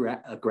being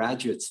a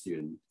graduate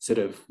student, sort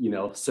of,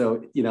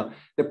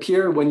 the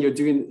peer when you're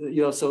doing,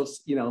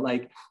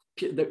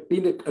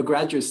 being a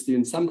graduate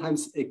student,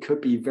 sometimes it could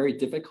be very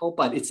difficult,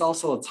 but it's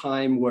also a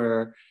time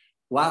where,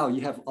 wow,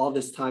 you have all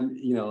this time,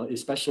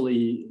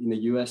 especially in the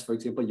US, for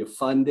example, you're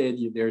funded,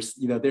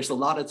 there's a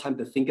lot of time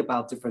to think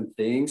about different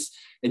things,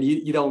 and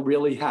you don't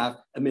really have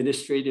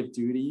administrative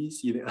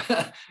duties, you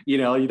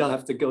don't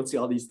have to go to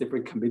all these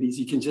different committees.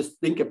 You can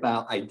just think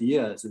about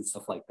ideas and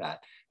stuff like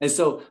that. And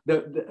so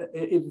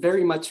it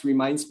very much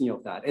reminds me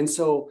of that. And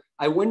so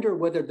I wonder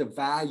whether the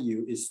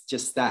value is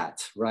just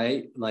that,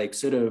 right? Like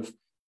sort of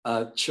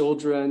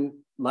children,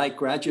 like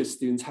graduate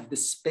students, have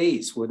this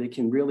space where they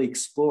can really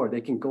explore,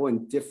 they can go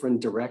in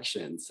different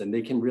directions, and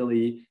they can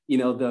really,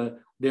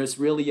 there's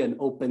really an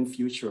open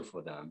future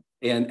for them.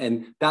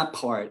 And that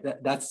part,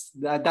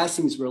 that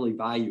seems really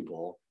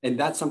valuable. And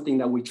that's something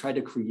that we try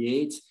to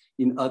create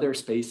in other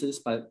spaces,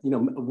 but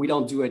we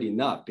don't do it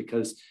enough,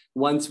 because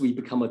once we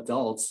become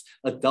adults,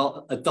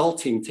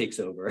 adulting takes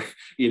over,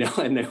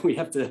 and then we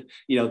have to,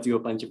 do a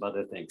bunch of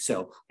other things.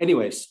 So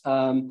anyways,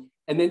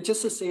 and then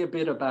just to say a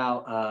bit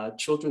about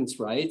children's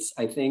rights,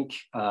 I think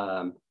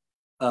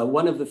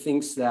one of the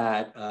things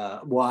that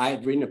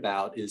I've written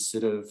about is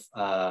sort of,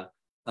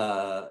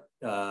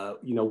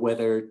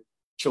 whether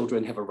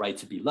children have a right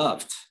to be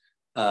loved.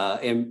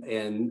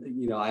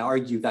 And I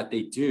argue that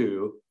they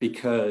do,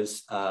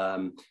 because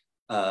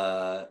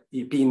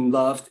being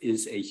loved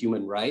is a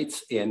human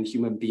right, and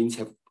human beings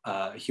have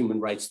human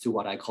rights to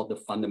what I call the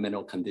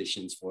fundamental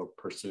conditions for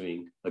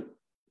pursuing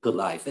good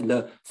life. And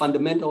the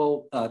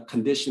fundamental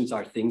conditions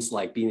are things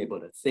like being able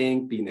to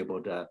think, being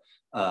able to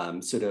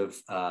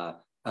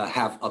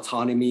have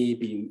autonomy,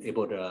 being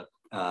able to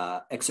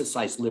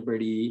exercise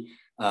liberty,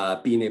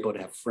 being able to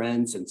have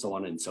friends, and so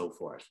on and so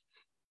forth.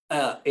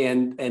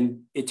 And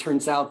it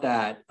turns out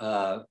that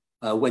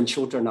when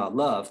children are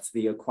loved,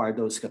 they acquire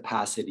those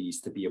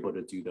capacities to be able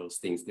to do those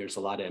things. There's a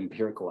lot of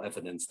empirical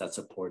evidence that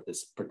support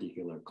this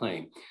particular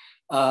claim.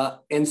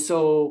 And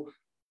so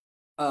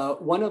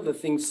one of the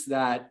things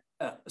that,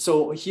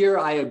 so here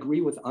I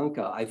agree with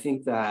Anca. I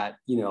think that,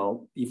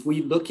 if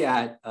we look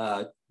at,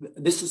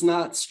 this is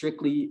not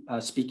strictly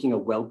speaking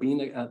of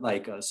well-being,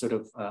 like a sort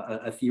of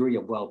a theory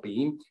of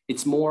well-being.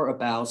 It's more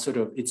about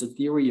it's a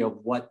theory of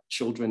what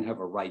children have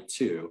a right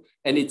to.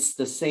 And it's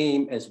the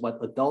same as what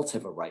adults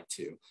have a right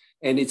to.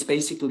 And it's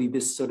basically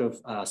this sort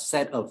of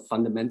set of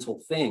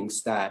fundamental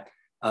things that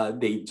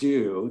they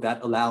do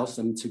that allows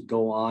them to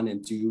go on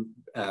and do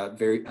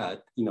very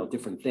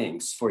different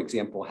things. For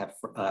example, have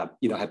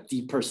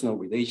deep personal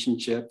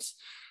relationships,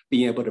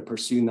 being able to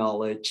pursue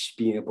knowledge,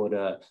 being able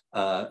to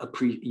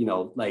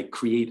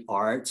create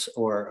art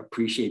or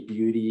appreciate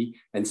beauty,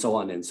 and so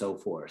on and so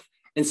forth.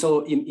 And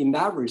so in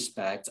that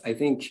respect, I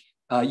think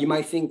you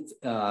might think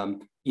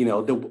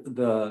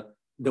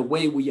the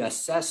way we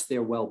assess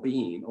their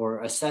well-being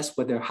or assess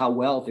how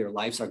well their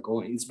lives are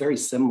going is very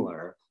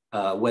similar,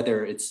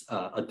 whether it's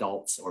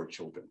adults or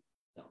children.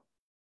 So,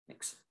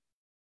 thanks.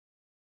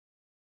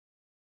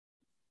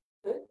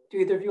 Do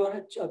either of you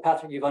want to,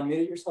 Patrick, you've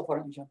unmuted yourself, why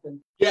don't you jump in?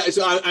 Yeah,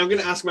 so I'm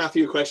going to ask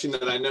Matthew a question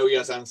that I know he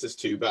has answers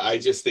to, but I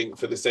just think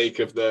for the sake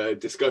of the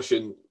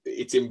discussion,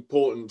 it's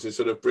important to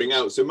sort of bring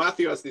out. So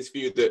Matthew has this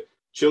view that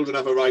children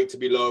have a right to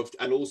be loved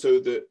and also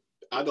that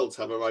adults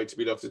have a right to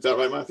be loved. Is that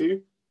right,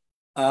 Matthew?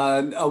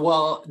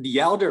 Well, the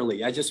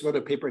elderly, I just wrote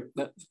a paper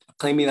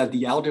claiming that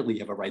the elderly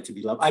have a right to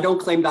be loved. I don't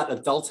claim that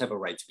adults have a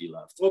right to be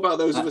loved. What about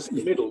those of us in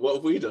the middle? What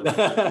have we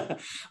done?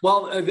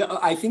 Well,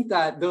 I think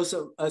that those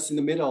of us in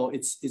the middle,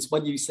 it's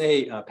what you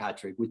say,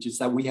 Patrick, which is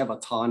that we have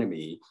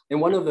autonomy.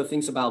 And one of the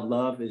things about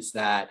love is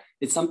that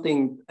it's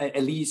something,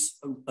 at least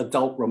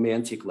adult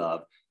romantic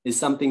love, is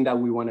something that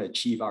we want to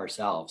achieve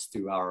ourselves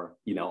through our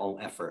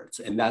own efforts.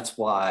 And that's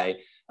why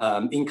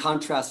in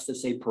contrast to,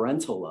 say,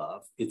 parental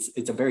love,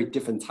 it's a very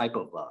different type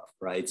of love,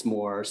 right? It's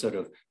more sort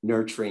of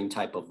nurturing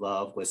type of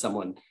love where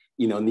someone,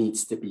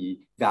 needs to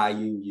be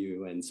valuing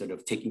you and sort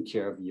of taking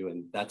care of you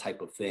and that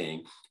type of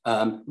thing.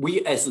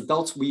 We as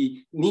adults,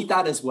 we need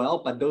that as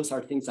well, but those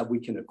are things that we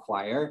can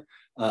acquire.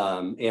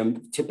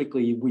 And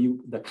typically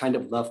the kind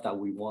of love that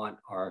we want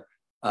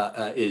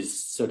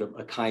is sort of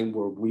a kind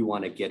where we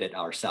want to get it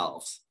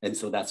ourselves. And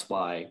so that's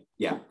why,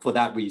 for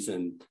that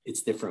reason,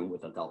 it's different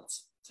with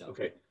adults. So.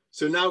 Okay.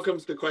 So now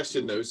comes the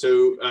question, though.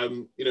 So,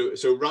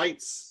 so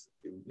rights,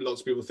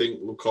 lots of people think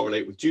will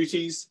correlate with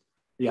duties.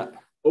 Yeah.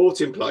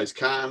 Ought implies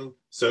can.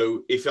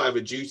 So if I have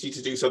a duty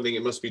to do something,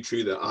 it must be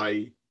true that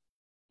I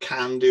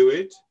can do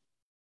it.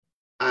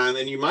 And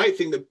then you might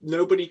think that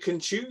nobody can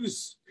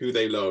choose who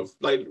they love.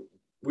 Like,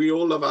 we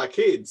all love our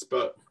kids,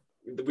 but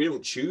we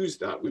don't choose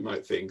that, we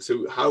might think.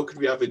 So how could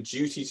we have a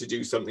duty to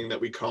do something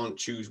that we can't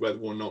choose whether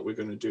or not we're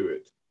going to do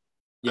it?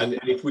 Yeah. And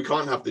if we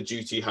can't have the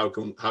duty, how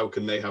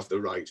can they have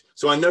the right?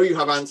 So I know you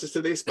have answers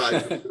to this, but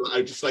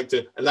I'd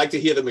like to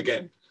hear them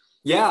again.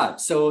 Yeah,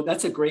 so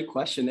that's a great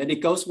question, and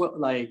it goes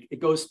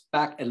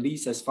back at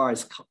least as far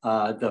as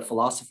the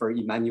philosopher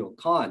Immanuel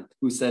Kant,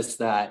 who says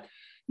that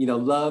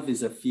love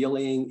is a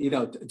feeling.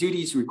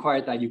 Duty is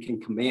required that you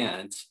can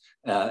command,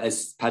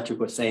 as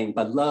Patrick was saying,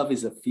 but love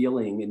is a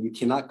feeling, and you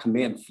cannot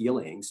command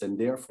feelings, and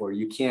therefore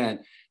you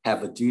can't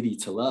have a duty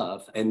to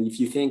love. And if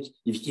you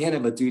can't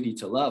have a duty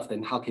to love,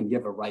 then how can you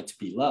have a right to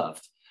be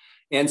loved?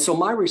 And so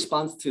my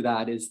response to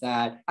that is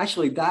that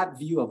actually that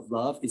view of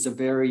love is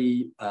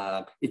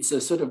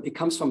it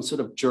comes from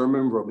sort of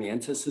German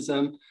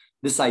Romanticism,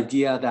 this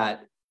idea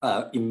that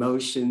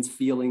emotions,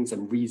 feelings,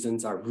 and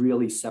reasons are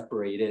really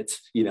separated.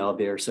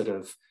 They're sort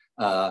of,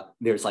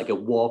 there's like a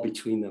wall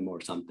between them or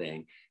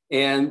something.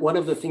 And one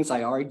of the things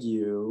I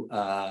argue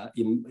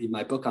in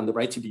my book on the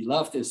right to be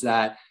loved is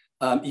that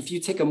if you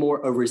take a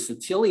more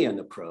Aristotelian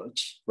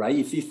approach, right?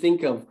 If you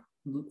think of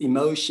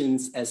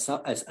emotions as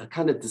a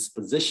kind of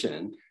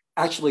disposition,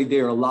 actually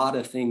there are a lot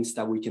of things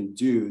that we can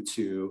do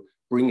to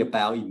bring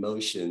about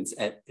emotions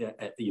at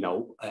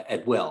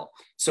will.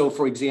 So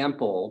for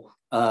example,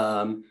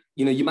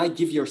 you might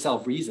give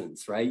yourself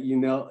reasons, right? You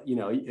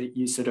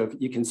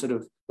can sort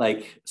of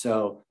like,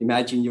 so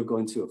imagine you're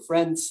going to a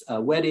friend's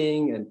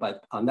wedding,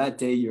 but on that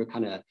day you're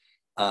kind of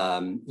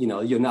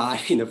you're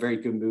not in a very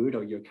good mood,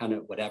 or you're kind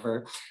of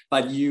whatever,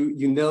 but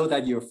you know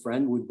that your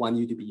friend would want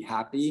you to be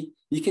happy.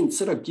 You can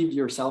sort of give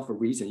yourself a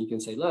reason. You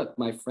can say, look,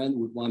 my friend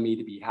would want me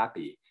to be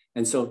happy.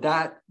 And so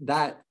that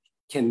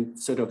can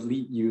sort of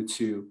lead you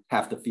to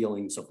have the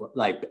feelings of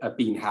like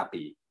being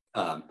happy.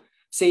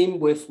 Same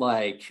with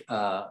like,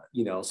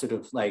 sort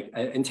of like,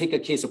 and take a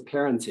case of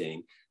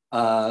parenting.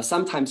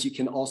 Sometimes you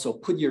can also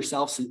put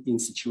yourself in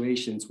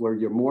situations where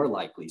you're more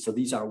likely. So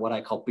these are what I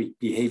call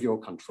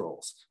behavioral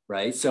controls,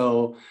 right?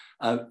 So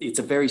it's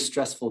a very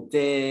stressful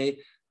day.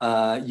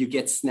 You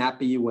get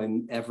snappy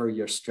whenever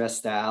you're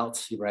stressed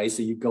out, right?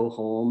 So you go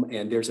home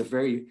and there's a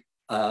very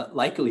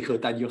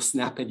likelihood that you'll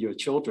snap at your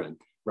children,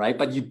 right?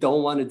 But you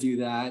don't want to do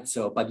that.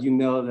 So, but you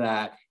know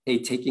that, hey,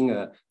 taking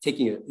a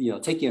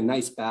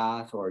nice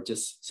bath or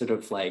just sort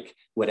of like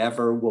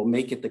whatever will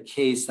make it the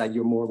case that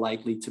you're more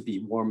likely to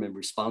be warm and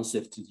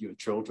responsive to your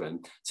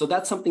children. So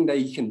that's something that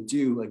you can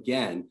do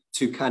again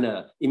to kind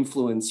of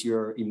influence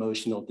your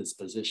emotional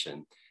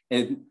disposition.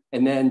 And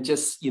then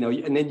just,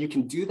 and then you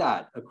can do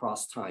that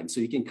across time.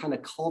 So you can kind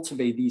of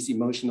cultivate these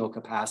emotional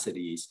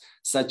capacities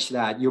such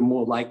that you're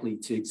more likely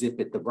to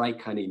exhibit the right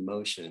kind of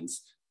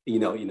emotions,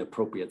 in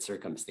appropriate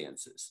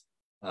circumstances.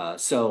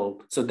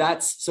 So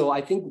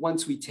I think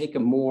once we take a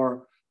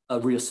more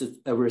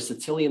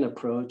Aristotelian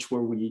approach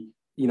where we,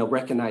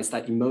 recognize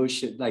that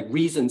emotion, like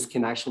reasons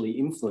can actually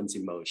influence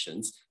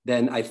emotions,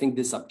 then I think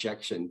this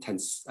objection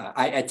tends,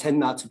 I tend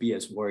not to be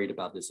as worried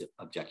about this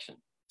objection,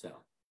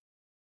 so.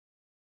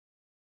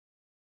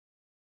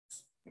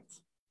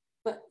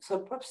 So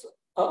perhaps,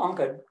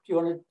 Anca, do you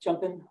want to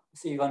jump in? I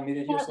see you've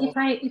unmuted yourself.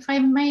 If I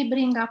may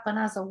bring up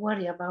another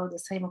worry about the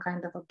same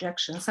kind of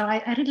objection. So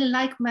I really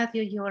like,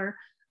 Matthew, your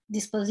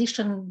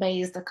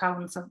disposition-based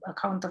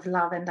account of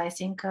love, and I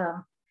think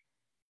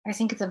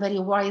it's a very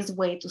wise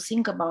way to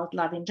think about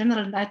love in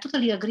general. And I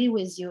totally agree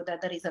with you that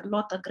there is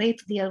a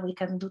great deal we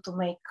can do to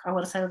make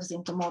ourselves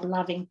into more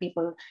loving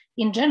people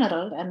in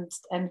general,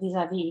 and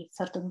vis-a-vis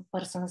certain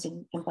persons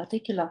in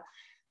particular.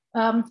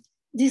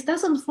 This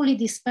doesn't fully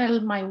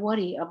dispel my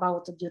worry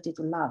about the duty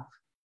to love.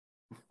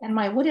 And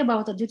my worry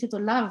about the duty to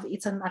love,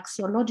 it's an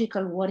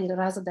axiological worry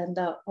rather than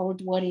the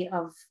old worry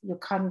of you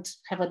can't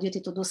have a duty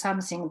to do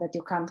something that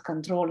you can't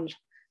control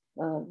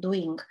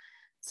doing.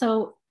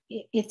 So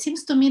it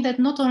seems to me that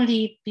not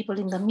only people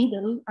in the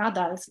middle,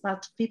 adults,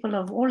 but people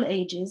of all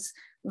ages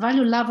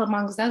value love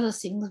amongst other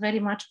things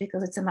very much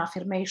because it's an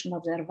affirmation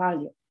of their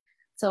value.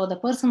 So the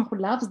person who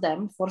loves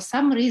them for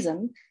some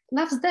reason,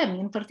 loves them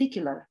in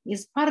particular,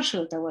 is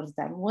partial towards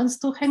them, wants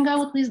to hang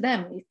out with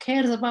them, it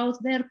cares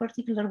about their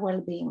particular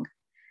well-being.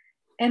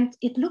 And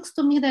it looks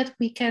to me that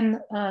we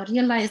can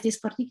realize this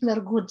particular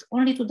good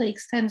only to the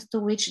extent to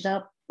which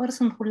the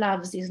person who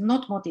loves is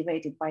not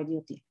motivated by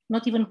duty,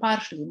 not even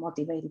partially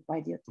motivated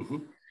by duty. Mm-hmm.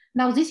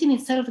 Now, this in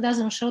itself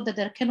doesn't show that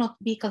there cannot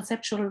be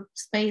conceptual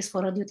space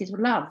for a duty to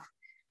love,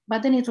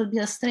 but then it will be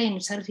a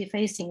strange,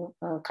 self-effacing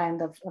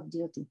kind of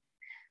duty.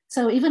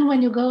 So even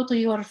when you go to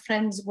your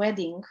friend's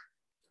wedding,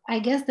 I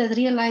guess that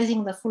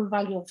realizing the full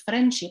value of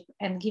friendship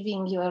and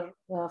giving your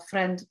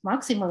friend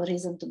maximal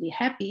reason to be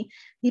happy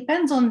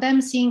depends on them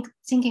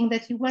thinking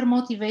that you were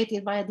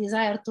motivated by a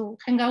desire to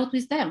hang out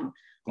with them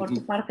or mm-hmm.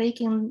 to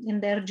partake in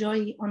their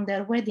joy on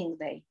their wedding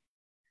day.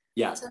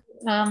 Yeah. So,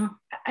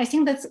 I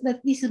think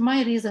that this is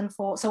my reason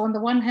for, so on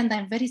the one hand,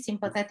 I'm very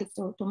sympathetic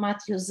to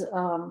Matthew's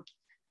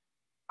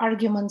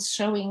arguments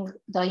showing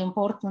the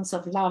importance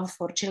of love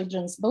for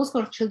children's, both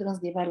for children's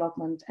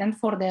development and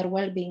for their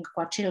well-being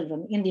for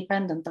children,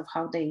 independent of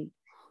how they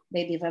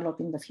develop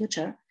in the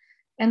future.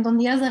 And on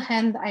the other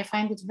hand, I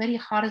find it very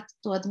hard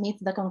to admit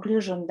the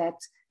conclusion that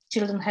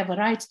children have a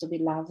right to be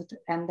loved,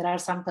 and there are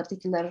some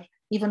particular,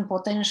 even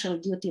potential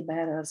duty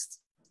bearers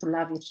to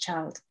love each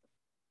child.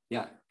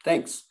 Yeah,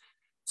 thanks.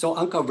 So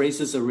Anca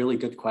raises a really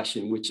good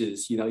question, which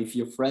is, if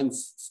your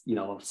friends,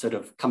 sort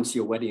of come to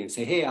your wedding and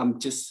say, hey, I'm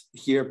just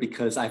here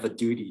because I have a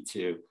duty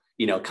to,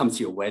 come to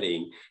your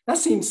wedding. That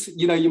seems,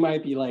 you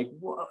might be like,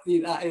 well,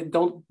 I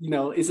don't,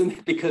 isn't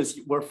it because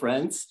we're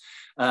friends?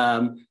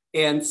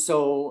 And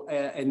so,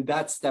 and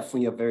that's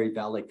definitely a very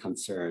valid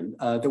concern.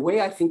 The way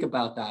I think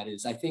about that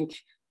is, I think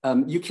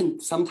you can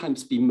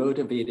sometimes be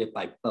motivated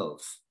by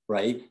both,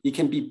 right? You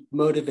can be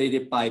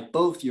motivated by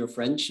both your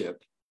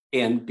friendship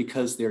and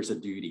because there's a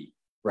duty.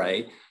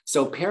 Right.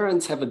 So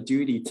parents have a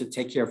duty to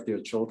take care of their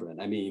children.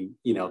 I mean,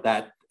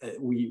 that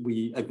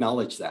we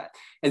acknowledge that.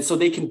 And so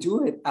they can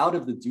do it out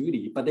of the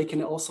duty, but they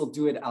can also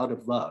do it out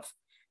of love.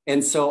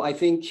 And so I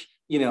think,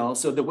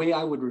 so the way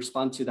I would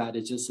respond to that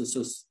is just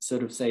to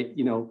sort of say,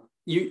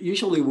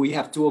 usually we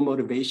have dual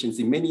motivations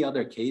in many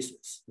other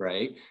cases,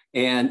 right?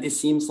 And it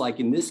seems like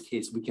in this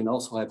case, we can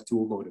also have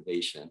dual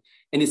motivation.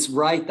 And it's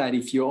right that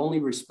if you're only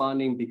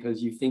responding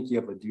because you think you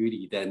have a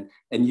duty, then,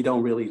 and you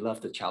don't really love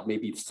the child,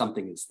 maybe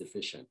something is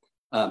deficient.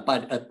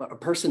 But a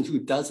person who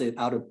does it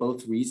out of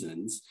both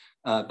reasons,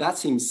 that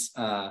seems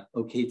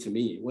okay to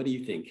me. What do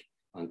you think,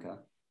 Anca?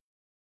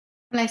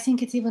 Well, I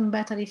think it's even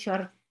better if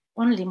you're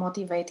only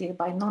motivated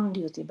by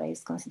non-duty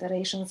based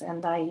considerations.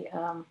 And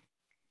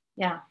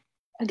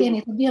again,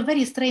 it would be a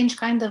very strange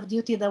kind of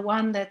duty, the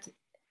one that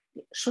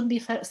should be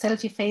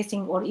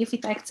self-effacing, or if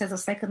it acts as a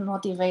second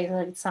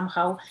motivator, it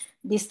somehow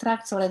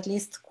distracts or at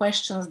least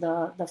questions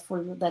the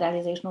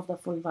realization of the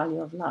full value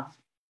of love.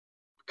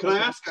 Can I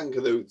ask,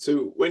 Anca, though,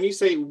 so when you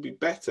say it would be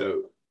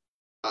better,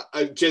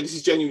 this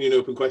is genuinely an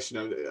open question,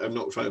 I'm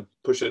not trying to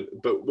push it,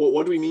 but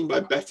what do we mean by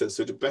better?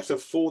 So to better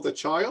for the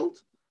child?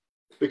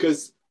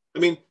 Because, I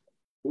mean,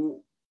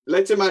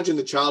 let's imagine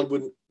the child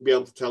wouldn't be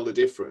able to tell the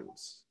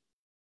difference.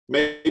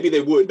 maybe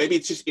they would. Maybe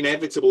it's just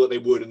inevitable that they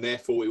would, and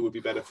therefore it would be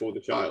better for the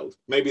child.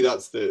 Maybe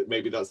that's the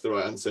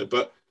right answer.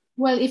 But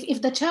well,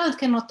 if the child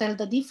cannot tell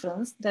the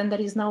difference, then there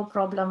is no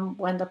problem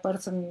when the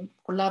person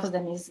who loves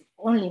them is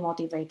only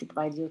motivated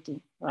by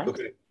duty, right?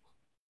 Okay.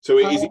 So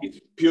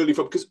it's purely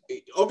from, because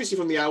obviously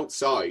from the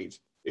outside,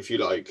 if you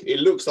like, it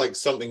looks like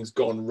something's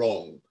gone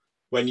wrong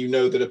when you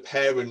know that a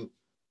parent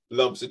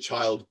loves a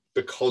child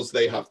because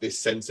they have this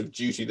sense of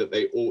duty that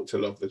they ought to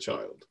love the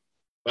child.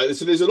 Right?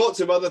 So there's lots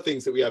of other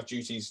things that we have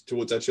duties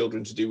towards our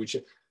children to do, which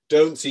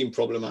don't seem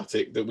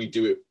problematic that we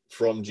do it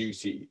from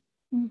duty.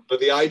 But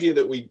the idea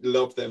that we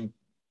love them,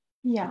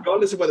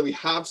 regardless of whether we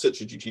have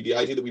such a duty, the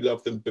idea that we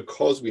love them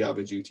because we have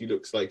a duty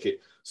looks like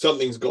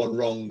something's gone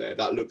wrong there.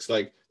 That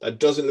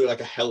doesn't look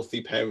like a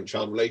healthy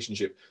parent-child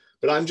relationship.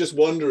 But I'm just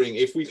wondering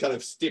if we kind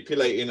of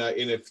stipulate in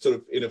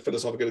a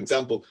philosophical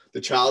example,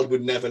 the child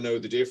would never know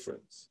the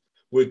difference.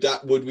 Would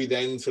we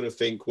then sort of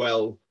think,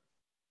 well,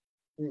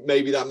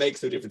 maybe that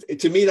makes no difference?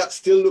 To me, that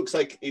still looks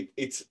like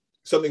it's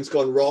something's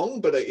gone wrong,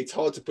 but it's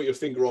hard to put your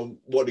finger on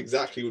what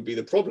exactly would be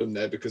the problem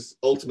there, because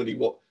ultimately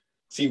what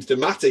seems to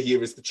matter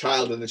here is the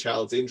child and the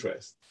child's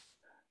interest.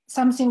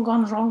 Something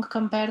gone wrong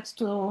compared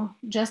to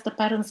just the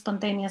parent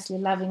spontaneously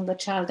loving the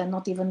child and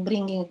not even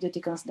bringing duty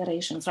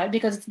considerations, right?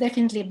 Because it's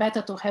definitely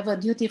better to have a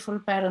dutiful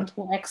parent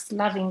who acts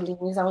lovingly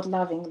without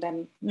loving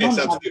than not. Yes,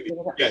 absolutely.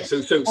 Yeah,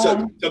 so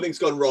something's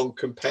gone wrong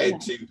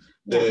compared to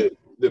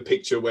the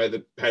picture where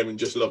the parent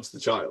just loves the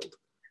child.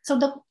 So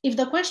if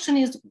the question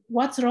is,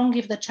 what's wrong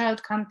if the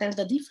child can't tell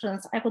the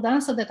difference? I could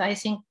answer that I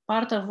think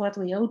part of what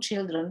we owe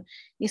children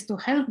is to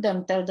help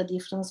them tell the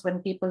difference when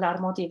people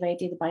are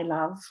motivated by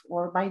love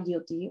or by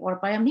duty or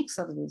by a mix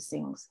of these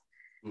things.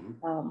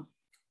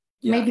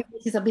 Maybe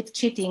this is a bit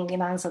cheating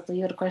in answer to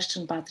your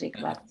question, Patrick,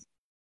 but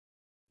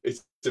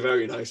it's a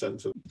very nice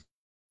answer.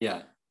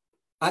 Yeah.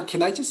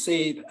 Can I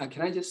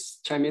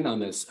just chime in on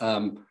this?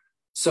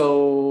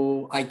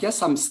 So I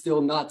guess I'm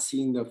still not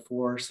seeing the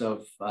force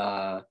of,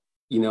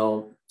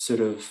 sort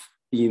of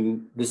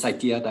being this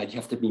idea that you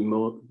have to be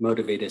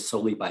motivated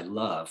solely by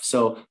love.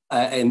 So,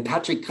 and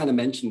Patrick kind of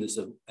mentioned this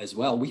as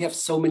well. We have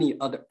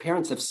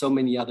parents have so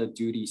many other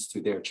duties to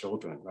their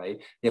children,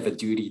 right? They have a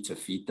duty to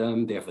feed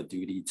them. They have a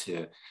duty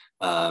to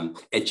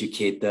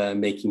educate them,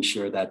 making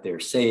sure that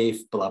they're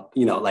safe, blah,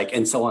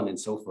 and so on and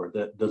so forth.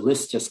 The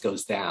list just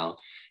goes down.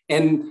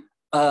 And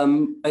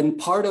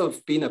part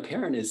of being a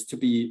parent is to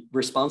be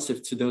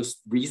responsive to those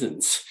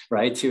reasons,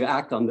 right? To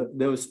act on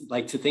those,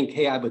 like to think,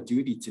 hey, I have a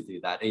duty to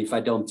do that. And if I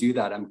don't do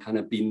that, I'm kind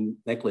of being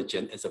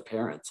negligent as a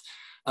parent.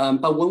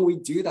 But when we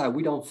do that,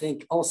 we don't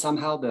think, oh,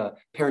 somehow the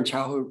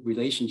parent-child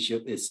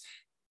relationship is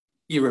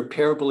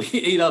irreparably,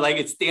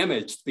 it's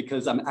damaged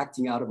because I'm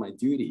acting out of my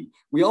duty.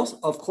 We also,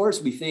 of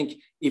course, we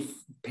think if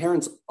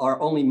parents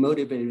are only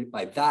motivated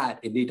by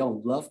that and they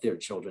don't love their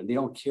children, they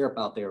don't care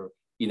about their,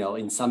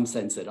 in some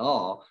sense at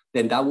all,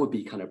 then that would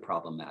be kind of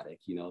problematic.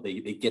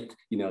 They get,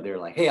 they're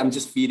like, hey, I'm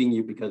just feeding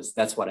you because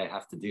that's what I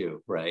have to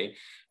do, right?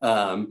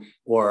 But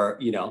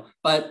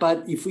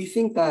if we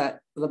think that,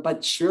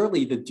 but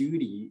surely the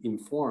duty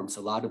informs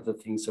a lot of the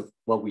things of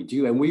what we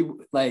do. And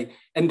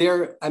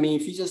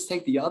if you just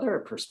take the other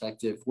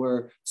perspective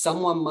where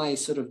someone might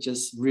sort of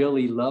just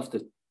really love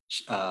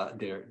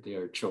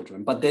their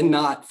children, but then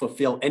not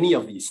fulfill any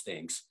of these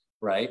things,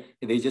 right?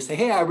 And they just say,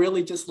 hey, I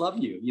really just love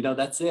you,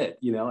 that's it,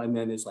 and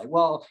then it's like,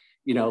 well,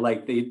 they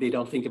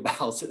don't think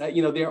about,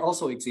 there are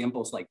also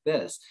examples like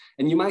this.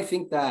 And you might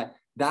think that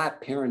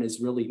parent is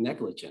really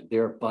negligent.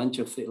 There are a bunch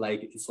of things,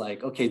 it's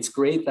like, okay, it's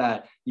great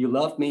that you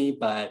love me,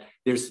 but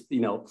there's,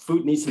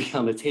 food needs to be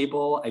on the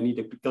table. I need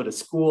to go to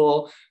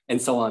school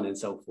and so on and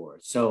so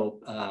forth. So,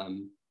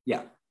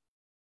 yeah.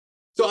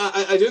 So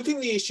I don't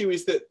think the issue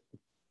is that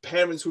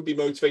parents would be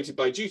motivated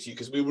by duty,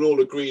 because we would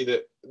all agree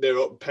that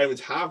parents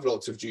have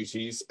lots of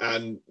duties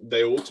and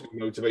they ought to be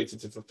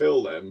motivated to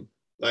fulfill them.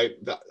 Like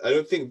that, I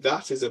don't think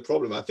that is a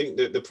problem. I think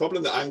that the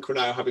problem that Anca and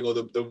I are having, or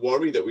the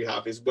worry that we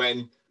have, is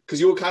when, because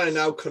you're kind of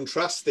now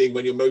contrasting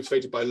when you're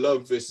motivated by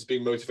love versus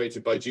being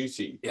motivated by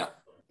duty. Yeah.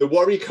 The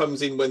worry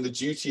comes in when the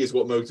duty is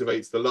what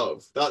motivates the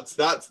love. That's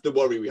the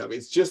worry we have.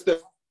 It's just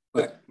that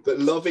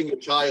loving a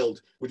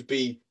child would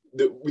be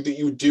that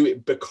you do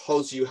it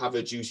because you have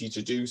a duty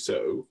to do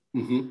so.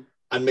 Mm-hmm.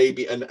 And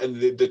maybe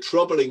the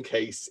troubling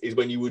case is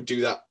when you would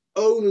do that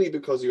only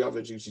because you have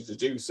a duty to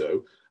do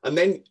so. And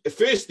then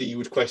firstly you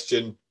would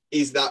question,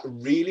 is that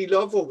really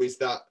love, or is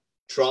that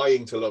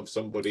trying to love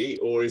somebody,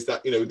 or is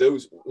that,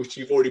 those which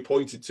you've already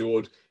pointed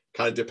toward,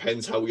 kind of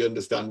depends how we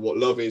understand what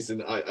love is.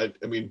 And I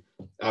mean,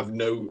 I have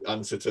no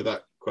answer to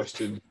that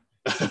question.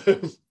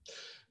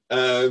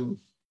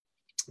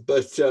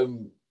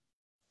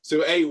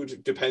 So it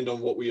would depend on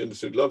what we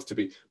understood love to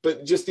be,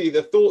 but just the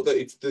thought that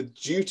it's the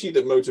duty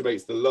that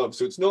motivates the love.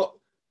 So it's not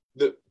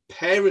that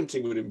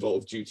parenting would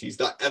involve duties,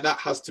 that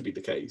has to be the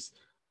case,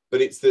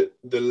 but it's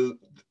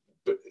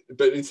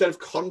but instead of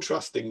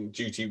contrasting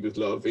duty with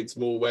love, it's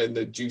more when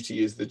the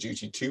duty is the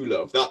duty to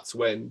love. That's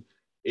when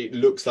it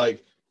looks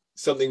like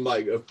something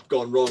might have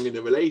gone wrong in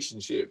a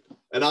relationship.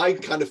 And I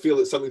kind of feel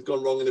that something's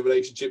gone wrong in a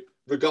relationship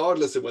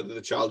regardless of whether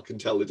the child can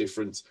tell the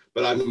difference.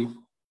 But I'm not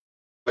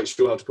quite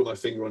sure how to put my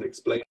finger on it,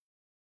 explain.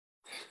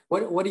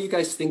 What do you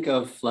guys think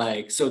of,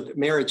 like, so the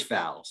marriage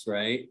vows,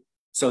 right?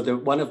 So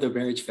one of the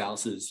marriage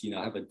vows is, you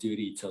know, have a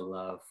duty to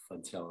love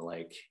until,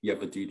 like, you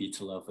have a duty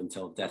to love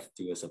until death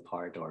do us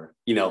apart, or,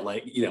 you know,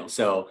 like, you know,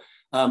 so,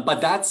 but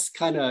that's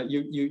kind of,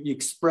 you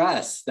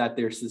express that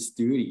there's this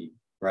duty,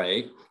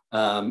 right?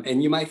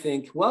 And you might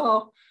think,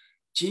 well,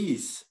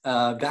 geez,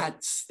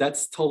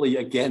 that's totally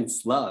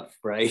against love,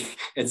 right?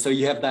 And so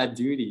you have that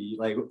duty,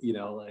 like,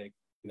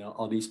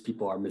 all these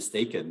people are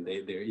mistaken.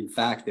 They're in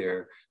fact,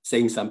 they're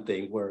saying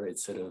something where it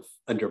sort of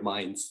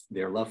undermines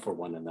their love for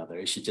one another.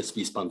 It should just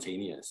be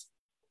spontaneous.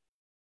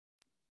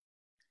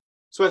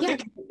 So I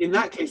think in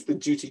that case, the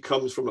duty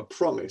comes from a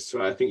promise,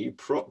 right? I think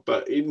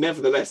but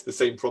nevertheless, the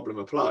same problem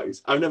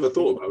applies. I've never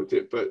thought about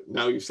it, but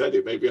now you've said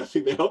it, maybe I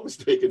think they are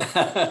mistaken.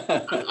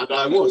 And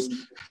I was.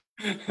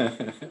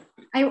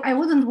 I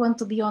wouldn't want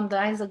to be on the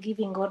either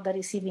giving or the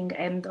receiving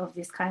end of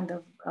this kind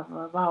of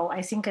vow.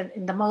 I think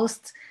in the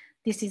most,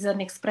 this is an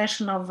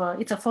expression of,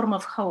 it's a form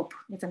of hope.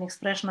 It's an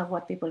expression of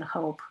what people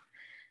hope.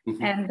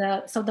 Mm-hmm.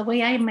 And so the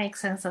way I make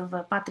sense of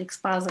Patrick's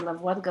puzzle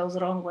of what goes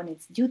wrong when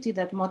it's duty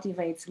that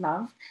motivates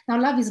love. Now,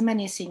 love is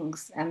many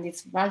things and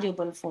it's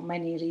valuable for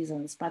many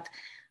reasons, but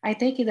I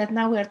take it that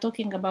now we're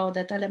talking about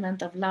that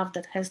element of love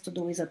that has to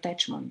do with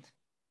attachment.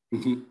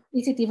 Mm-hmm.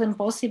 Is it even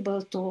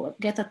possible to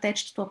get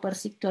attached to a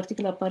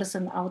particular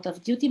person out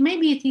of duty?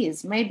 Maybe it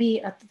is.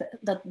 Maybe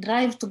the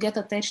drive to get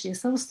attached is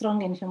so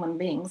strong in human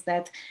beings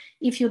that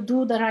if you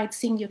do the right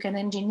thing, you can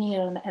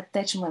engineer an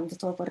attachment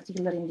to a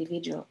particular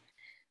individual.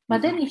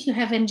 But then if you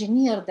have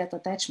engineered that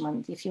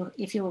attachment, if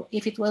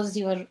it was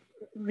your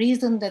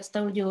reason that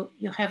told you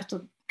have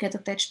to get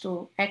attached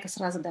to X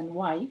rather than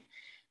Y,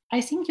 I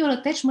think your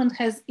attachment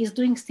is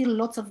doing still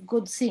lots of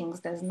good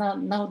things. There's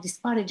no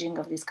disparaging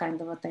of this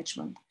kind of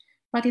attachment.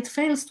 But it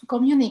fails to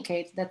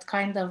communicate that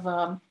kind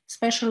of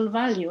special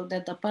value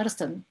that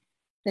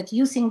that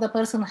you think the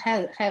person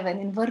have, and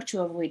in virtue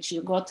of which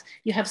you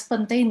have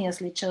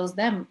spontaneously chose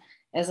them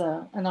as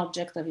an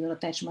object of your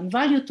attachment.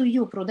 Value to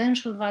you,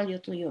 prudential value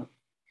to you.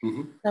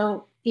 Mm-hmm.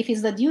 So if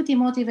it's the duty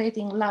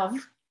motivating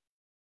love,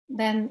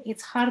 then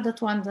it's harder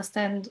to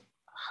understand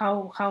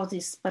how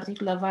this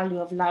particular value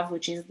of love,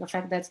 which is the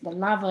fact that the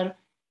lover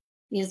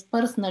is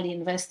personally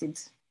invested,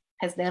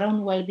 has their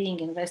own well-being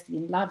invested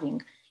in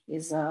loving,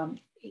 is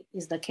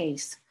the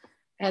case.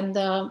 And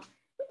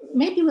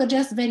maybe we're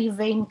just very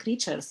vain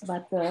creatures,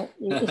 but it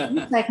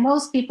looks like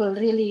most people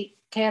really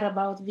care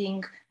about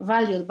being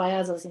valued by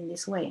others in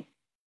this way.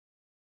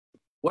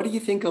 What do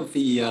you think of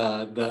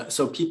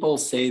so people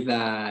say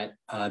that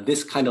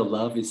this kind of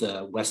love is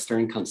a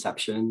Western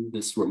conception,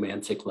 this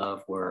romantic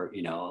love where,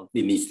 you know,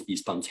 it needs to be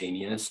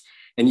spontaneous.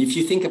 And if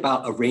you think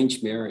about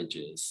arranged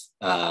marriages,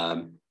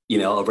 you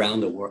know,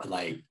 around the world,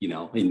 like, you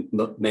know, in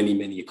many,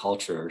 many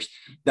cultures,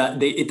 that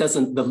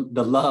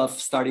the love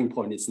starting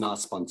point is not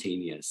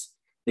spontaneous.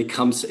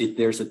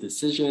 There's a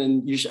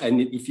decision, usually, and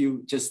if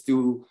you just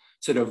do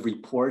sort of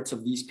reports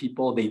of these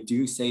people, they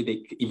do say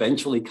they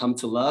eventually come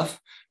to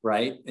love,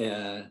 right?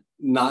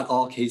 Not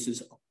all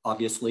cases,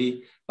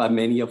 obviously, but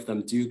many of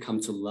them do come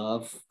to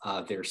love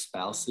their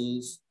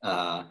spouses.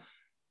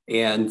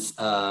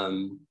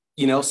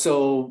 You know,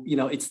 so, you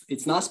know,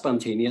 it's not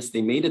spontaneous.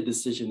 They made a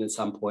decision at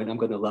some point, I'm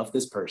going to love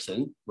this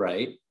person,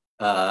 right?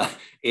 But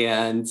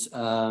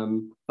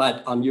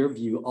on your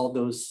view, all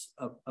those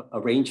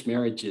arranged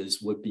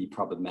marriages would be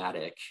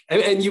problematic.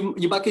 And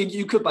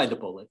you could bite the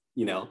bullet,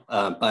 you know,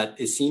 but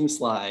it seems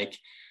like,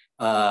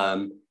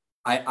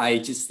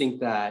 I just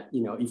think that,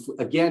 you know,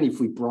 if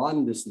we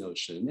broaden this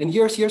notion, and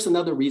here's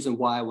another reason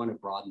why I want to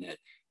broaden it.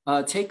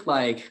 Take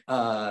like,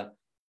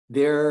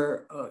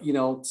 you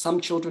know, some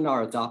children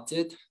are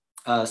adopted.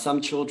 Some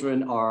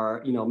children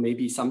are, you know,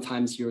 maybe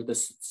sometimes you're the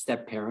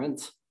step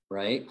parent,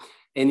 right?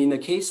 And in the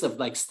case of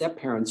like step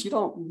parents,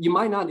 you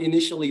might not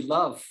initially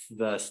love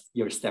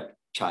your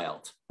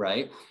stepchild,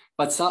 right?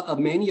 But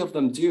many of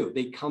them do.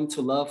 They come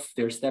to love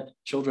their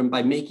stepchildren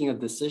by making a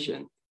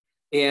decision.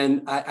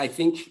 And I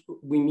think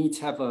we need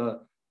to have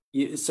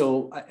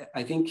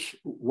I think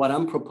what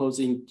I'm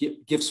proposing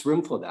gives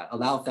room for that,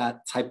 allow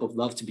that type of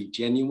love to be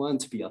genuine,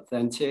 to be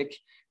authentic,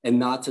 and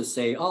not to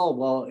say, oh,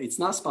 well, it's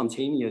not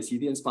spontaneous. You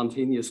didn't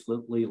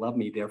spontaneously love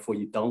me, therefore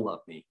you don't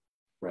love me,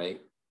 right?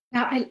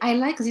 Now, I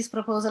like this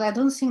proposal. I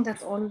don't think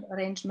that all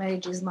arranged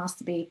marriages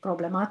must be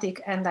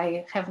problematic, and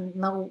I have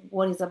no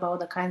worries about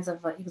the kinds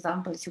of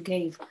examples you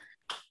gave.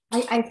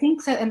 I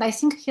think that, and I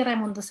think here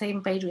I'm on the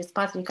same page with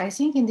Patrick. I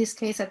think in this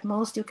case, at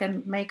most, you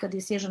can make a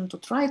decision to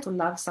try to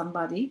love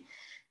somebody,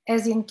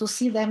 as in to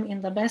see them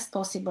in the best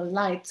possible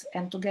light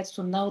and to get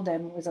to know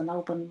them with an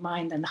open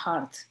mind and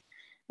heart.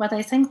 But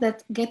I think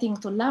that getting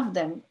to love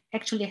them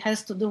actually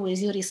has to do with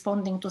you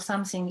responding to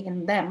something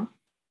in them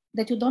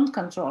that you don't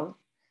control,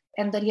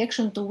 and the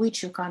reaction to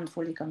which you can't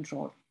fully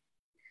control.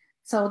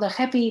 So the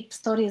happy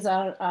stories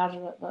are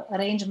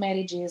arranged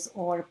marriages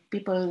or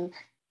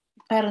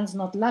parents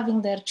not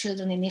loving their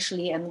children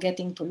initially and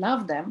getting to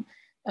love them.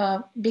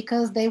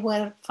 because they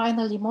were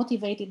finally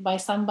motivated by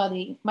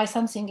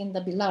something in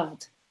the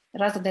beloved,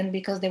 rather than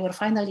because they were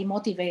finally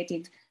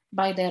motivated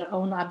by their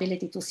own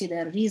ability to see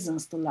their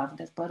reasons to love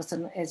that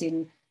person, as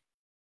in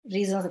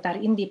reasons that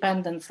are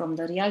independent from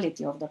the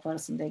reality of the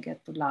person they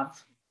get to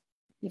love,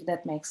 if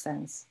that makes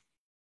sense.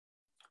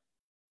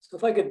 So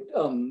if I could,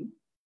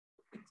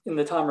 in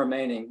the time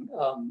remaining,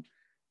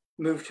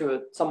 move to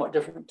a somewhat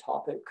different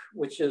topic,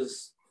 which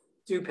is,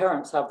 do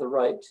parents have the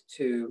right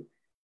to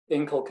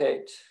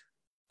inculcate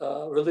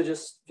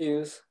religious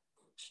views,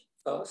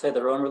 say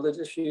their own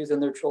religious views in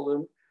their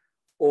children,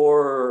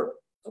 or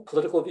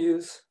political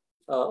views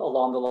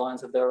along the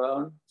lines of their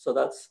own? So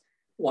that's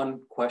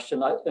one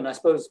question. And I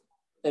suppose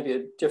maybe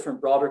a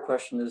different, broader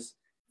question is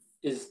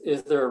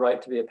there a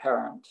right to be a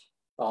parent?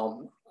 I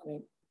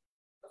mean,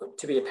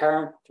 to be a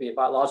parent, to be a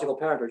biological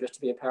parent, or just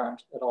to be a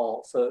parent at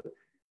all? So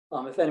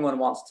if anyone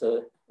wants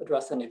to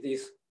address any of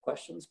these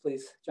questions,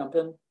 please jump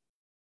in.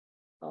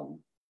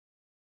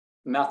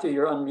 Matthew,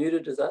 you're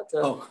unmuted. Is that?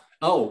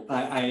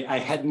 I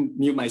hadn't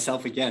muted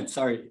myself again.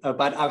 Sorry,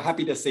 but I'm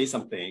happy to say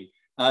something.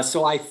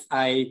 So I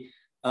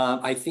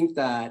think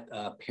that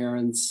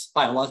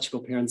biological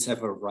parents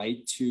have a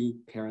right to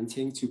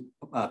parenting, to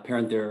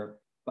parent their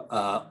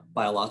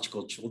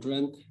biological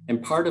children,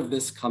 and part of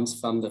this comes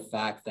from the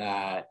fact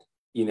that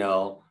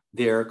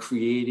they're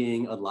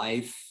creating a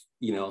life,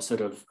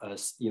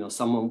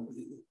 someone,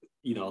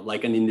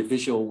 like an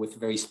individual with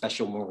very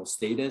special moral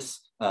status,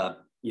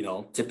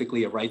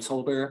 typically a rights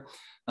holder,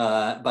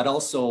 but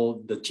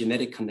also the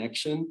genetic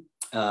connection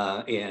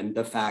and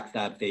the fact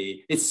that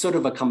it's sort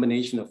of a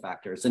combination of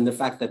factors, and the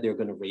fact that they're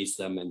going to raise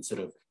them and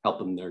sort of help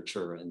them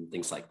nurture and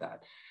things like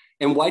that.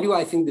 And why do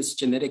I think this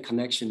genetic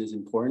connection is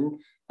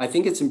important? I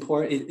think it's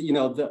important,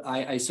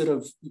 I sort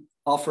of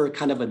offer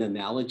kind of an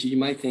analogy. You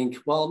might think,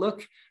 well,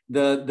 look,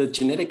 the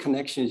genetic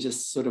connection is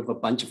just sort of a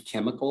bunch of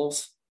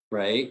chemicals,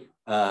 right?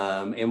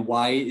 And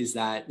why is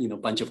that,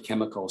 bunch of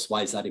chemicals,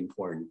 why is that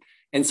important?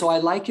 And so I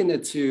liken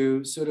it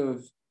to sort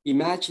of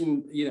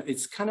imagine,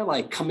 it's kind of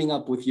like coming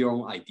up with your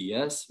own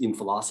ideas in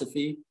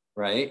philosophy,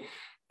 right?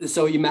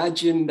 So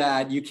imagine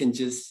that you can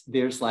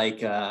there's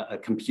like a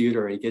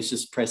computer, and you can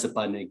just press a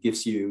button, it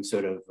gives you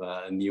sort of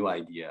a new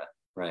idea,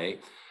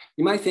 right?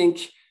 You might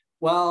think,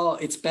 well,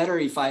 it's better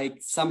if I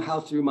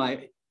somehow through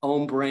my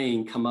own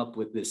brain come up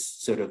with this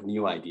sort of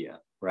new idea,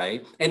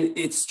 right? And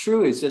it's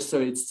true, it's just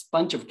it's a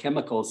bunch of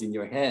chemicals in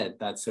your head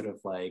that's sort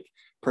of like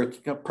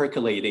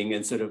percolating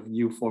and sort of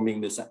you forming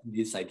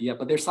this idea,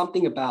 but there's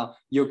something about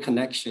your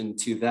connection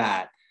to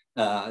that.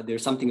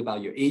 There's something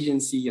about your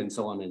agency and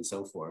so on and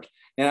so forth.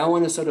 And I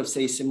want to sort of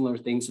say similar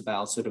things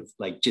about sort of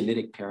like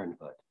genetic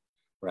parenthood,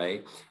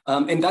 right?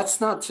 And that's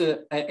not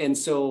and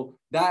so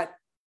that,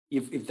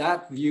 if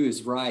that view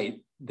is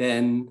right,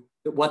 then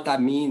what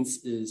that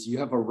means is you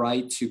have a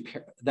right to,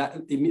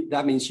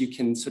 that means you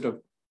can sort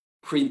of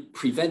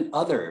prevent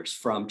others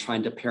from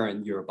trying to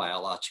parent your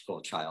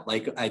biological child.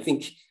 Like, I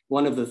think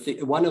one of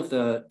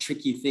the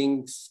tricky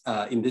things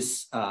in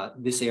this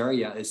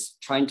area is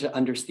trying to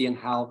understand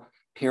how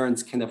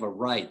parents can have a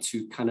right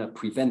to kind of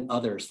prevent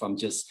others from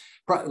just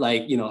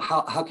like,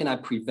 how can I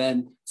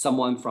prevent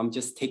someone from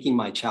just taking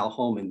my child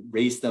home and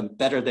raise them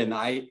better than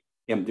I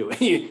am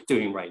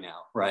doing right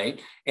now,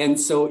 right? And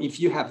so if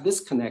you have this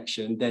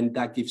connection, then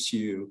that gives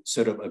you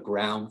sort of a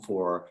ground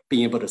for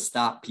being able to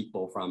stop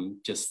people from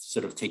just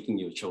sort of taking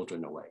your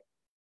children away.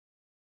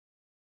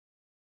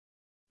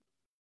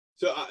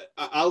 So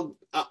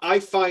I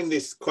find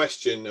this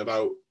question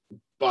about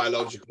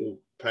biological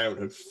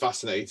parenthood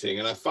fascinating,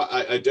 and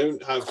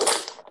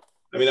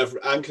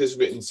Anca's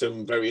written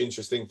some very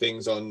interesting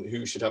things on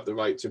who should have the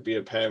right to be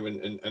a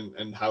parent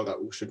and how that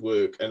should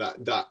work, and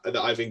that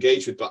I've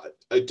engaged with, but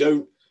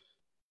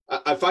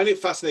I find it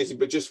fascinating,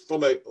 but just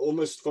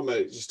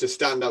just to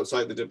stand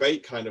outside the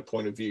debate kind of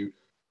point of view,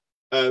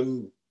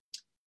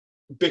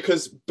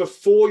 because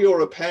before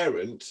you're a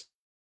parent,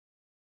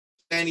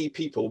 many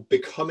people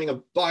becoming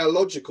a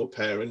biological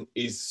parent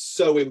is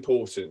so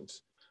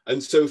important.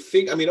 And so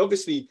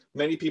obviously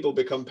many people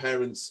become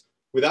parents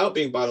without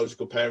being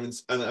biological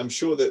parents, and I'm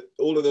sure that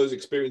all of those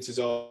experiences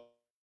are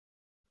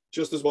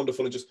just as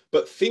wonderful,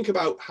 but think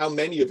about how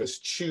many of us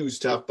choose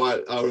to have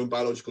our own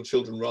biological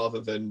children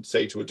rather than,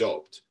 say, to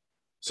adopt.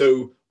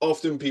 So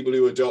often people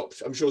who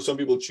adopt, I'm sure some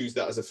people choose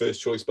that as a first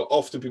choice, but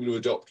often people who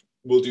adopt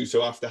will do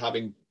so after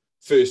having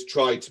first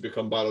tried to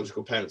become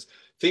biological parents.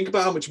 Think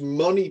about how much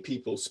money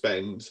people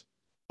spend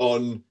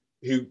on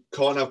who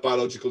can't have their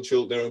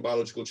own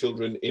biological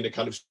children in a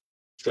kind of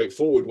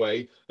straightforward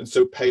way, and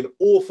so pay an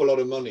awful lot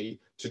of money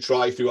to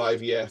try through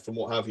IVF and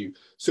what have you.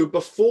 So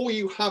before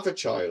you have a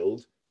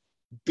child,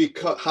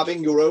 because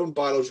having your own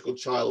biological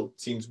child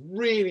seems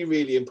really,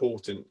 really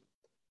important.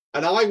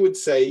 And I would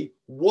say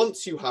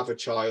once you have a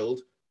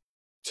child,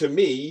 to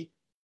me,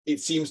 it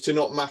seems to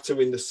not matter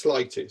in the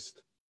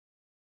slightest.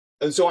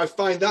 And so I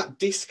find that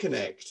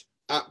disconnect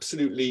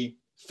absolutely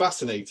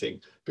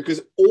fascinating,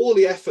 because all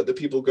the effort that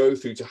people go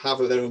through to have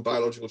their own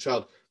biological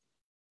child,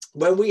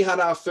 when we had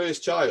our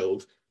first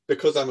child,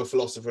 because I'm a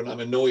philosopher and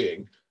I'm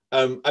annoying,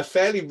 I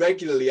fairly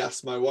regularly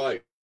ask my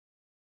wife,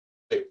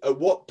 at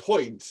what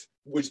point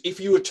if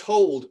you were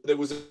told there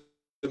was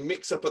a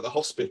mix-up at the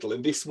hospital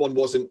and this one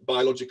wasn't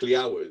biologically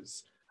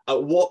ours,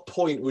 at what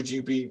point would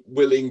you be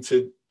willing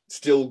to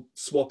still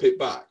swap it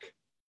back?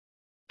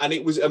 And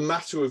it was a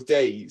matter of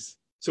days.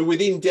 So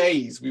within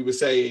days, we were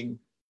saying,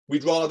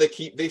 we'd rather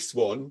keep this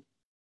one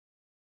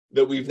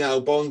that we've now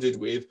bonded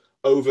with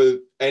over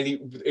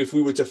if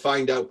we were to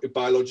find out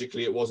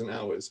biologically it wasn't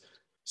ours.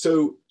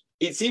 So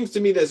it seems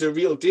to me there's a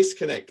real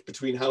disconnect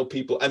between how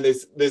people, and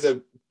there's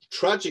a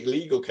tragic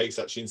legal case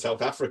actually in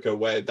South Africa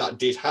where that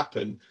did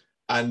happen,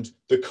 and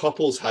the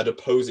couples had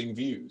opposing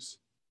views.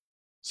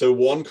 So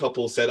one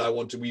couple said,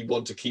 we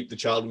want to keep the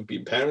child we've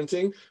been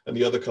parenting, and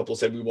the other couple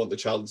said, we want the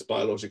child that's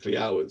biologically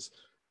ours.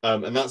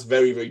 And that's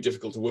very, very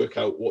difficult to work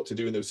out what to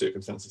do in those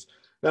circumstances.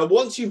 Now,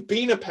 once you've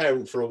been a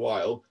parent for a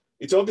while,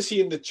 it's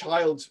obviously in the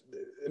child.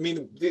 I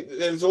mean,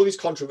 there's all these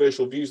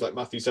controversial views, like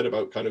Matthew said,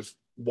 about kind of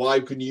why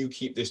can you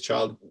keep this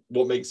child?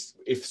 What makes,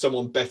 if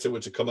someone better were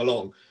to come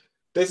along?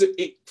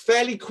 It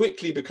fairly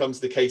quickly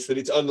becomes the case that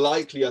it's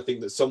unlikely, I think,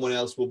 that someone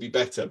else will be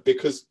better,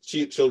 because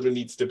children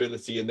need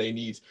stability and they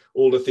need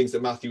all the things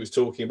that Matthew was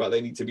talking about. They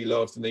need to be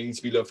loved, and they need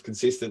to be loved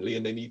consistently,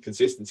 and they need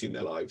consistency in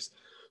their lives.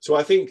 So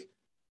I think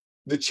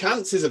the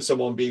chances of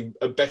someone being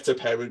a better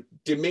parent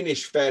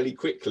diminish fairly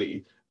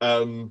quickly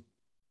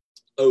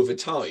over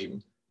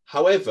time.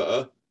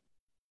 However,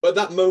 at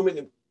that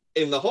moment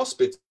in the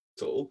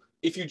hospital,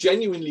 if you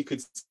genuinely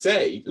could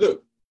say,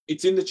 look,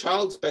 it's in the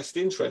child's best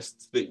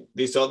interests that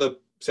this other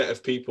set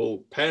of people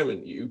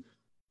parent you,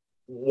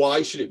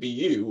 why should it be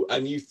you?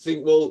 And you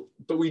think, well,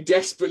 but we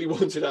desperately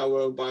wanted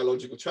our own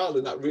biological child,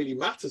 and that really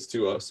matters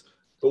to us.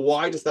 But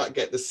why does that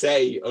get the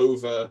say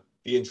over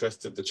the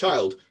interests of the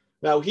child?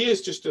 Now,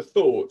 here's just a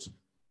thought.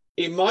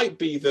 It might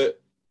be that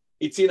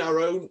it's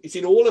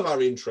in all of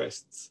our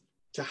interests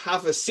to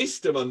have a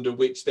system under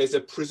which there's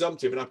a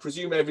presumptive, and I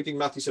presume everything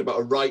Matthew said about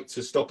a right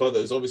to stop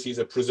others obviously is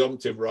a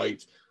presumptive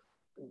right,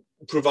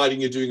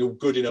 providing you're doing a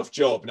good enough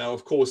job. Now,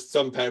 of course,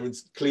 some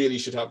parents clearly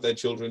should have their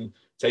children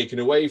taken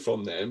away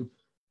from them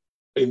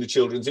in the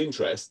children's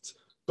interests,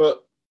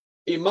 but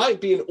it might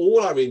be in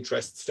all our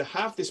interests to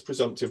have this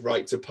presumptive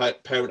right to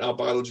parent our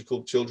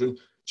biological children,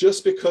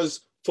 just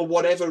because for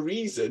whatever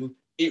reason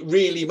it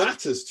really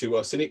matters to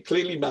us, and it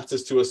clearly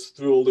matters to us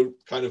through all the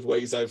kind of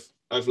ways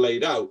I've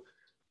laid out.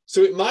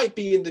 So it might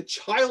be in the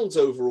child's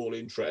overall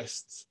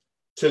interests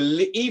to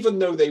even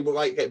though they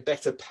might get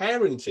better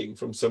parenting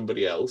from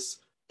somebody else,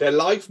 their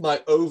life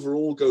might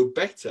overall go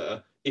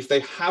better if they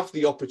have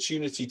the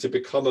opportunity to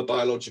become a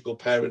biological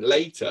parent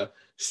later,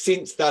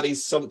 since that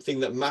is something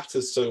that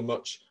matters so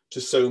much to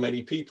so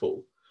many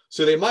people.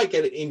 So they might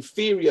get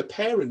inferior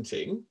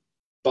parenting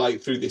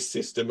through this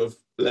system of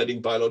letting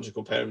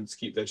biological parents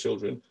keep their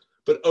children,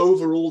 but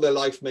overall their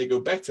life may go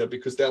better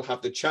because they'll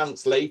have the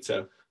chance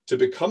later to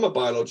become a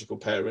biological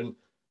parent,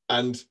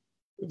 and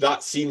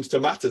that seems to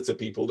matter to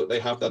people, that they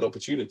have that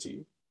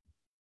opportunity.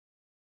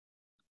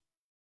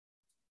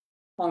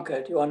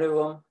 Anca, do you want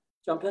to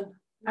jump in?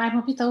 I'm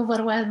a bit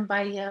overwhelmed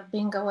by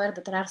being aware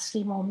that there are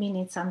 3 more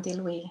minutes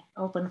until we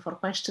open for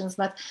questions,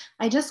 but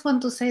I just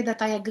want to say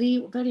that I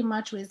agree very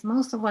much with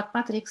most of what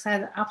Patrick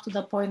said, up to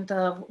the point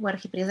of where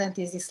he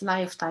presented this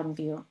lifetime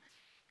view,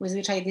 with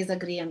which I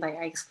disagree, and I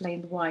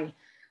explained why.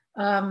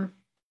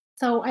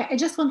 So I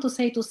just want to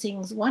say 2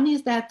 things. One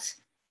is that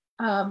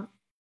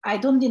I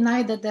don't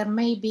deny that there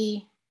may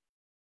be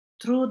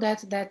true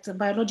that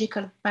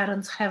biological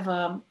parents have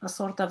a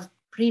sort of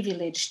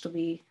privilege to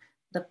be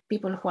the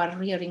people who are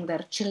rearing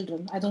their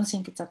children. I don't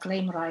think it's a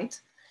claim right,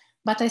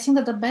 but I think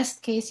that the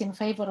best case in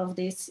favor of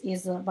this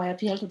is by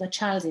appeal to the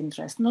child's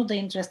interest, not the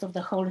interest of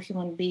the whole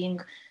human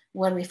being,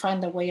 where we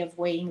find a way of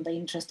weighing the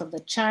interest of the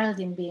child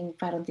in being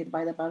parented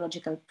by the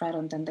biological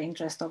parent and the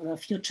interest of the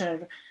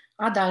future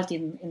adult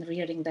in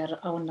rearing their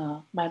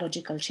own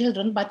biological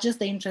children, but just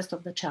the interest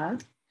of the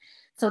child.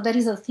 So there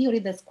is a theory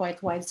that's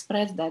quite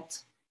widespread that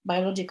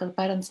biological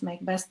parents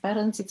make best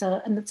parents. It's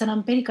an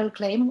empirical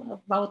claim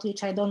about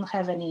which I don't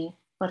have any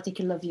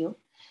particular view.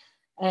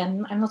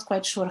 And I'm not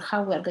quite sure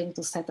how we're going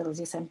to settle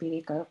this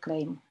empirical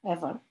claim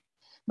ever.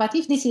 But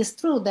if this is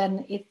true,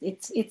 then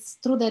it's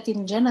true that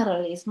in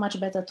general, it's much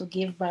better to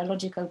give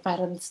biological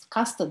parents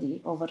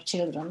custody over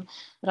children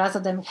rather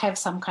than have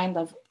some kind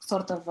of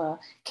sort of a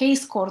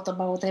case court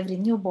about every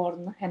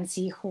newborn and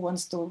see who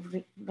wants to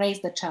raise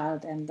the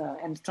child and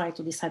try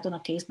to decide on a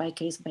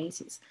case-by-case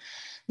basis.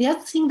 The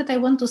other thing that I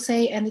want to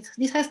say, and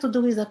this has to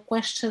do with the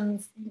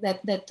questions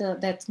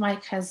that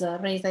Mike has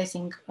raised, I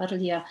think,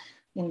 earlier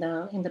in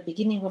the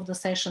beginning of the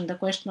session, the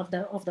question of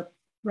the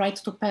right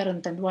to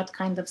parent and what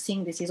kind of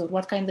thing this is, or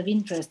what kind of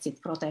interest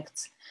it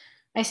protects.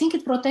 I think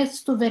it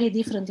protects 2 very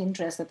different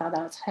interests that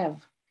adults have.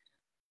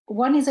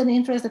 One is an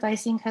interest that I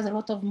think has a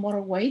lot of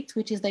moral weight,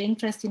 which is the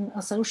interest in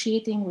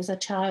associating with a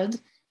child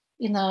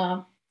in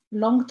a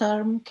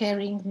long-term,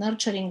 caring,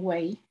 nurturing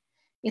way.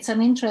 It's an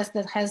interest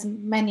that has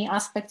many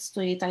aspects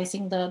to it. I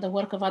think the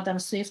work of Adam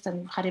Swift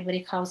and Harry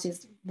Brickhouse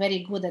is very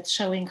good at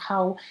showing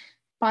how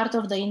part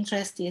of the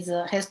interest is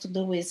has to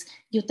do with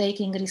you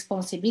taking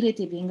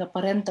responsibility, being a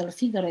parental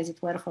figure, as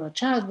it were, for a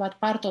child, but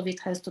part of it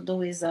has to do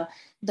with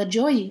the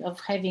joy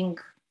of having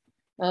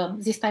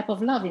this type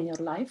of love in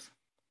your life.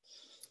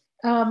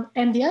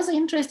 And the other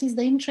interest is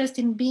the interest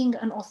in being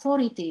an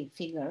authority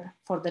figure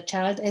for the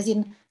child, as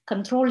in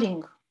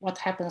controlling what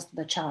happens to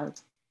the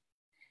child.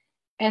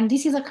 And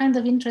this is a kind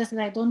of interest that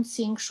I don't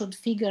think should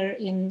figure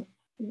in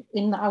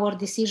our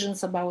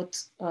decisions about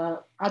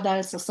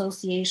adults'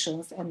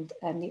 associations and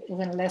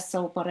even less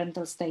so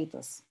parental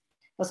status,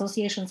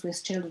 associations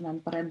with children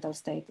and parental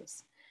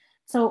status.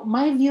 So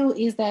my view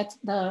is that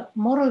the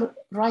moral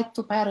right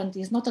to parent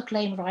is not a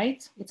claim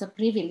right, it's a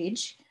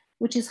privilege,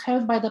 which is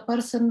held by the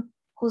person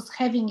who's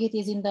having it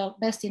is in the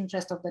best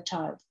interest of the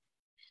child.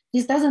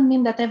 This doesn't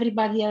mean that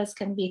everybody else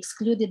can be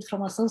excluded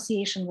from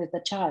association with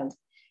the child.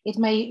 It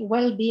may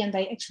well be, and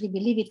I actually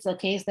believe it's the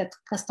case, that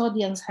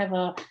custodians have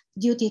a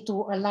duty to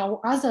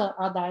allow other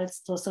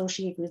adults to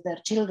associate with their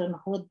children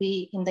who would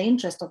be in the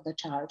interest of the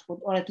child,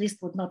 or at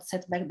least would not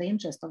set back the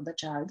interest of the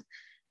child,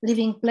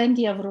 leaving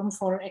plenty of room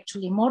for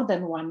actually more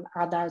than one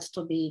adult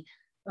to be,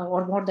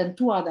 or more than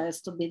two adults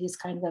to be this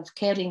kind of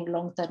caring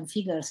long-term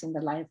figures in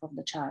the life of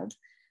the child.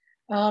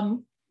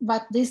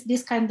 But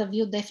this kind of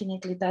view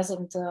definitely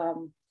doesn't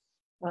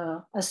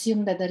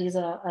assume that there is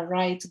a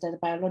right that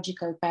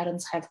biological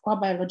parents have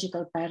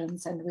co-biological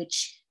parents, and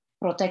which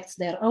protects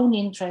their own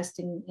interest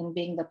in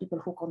being the people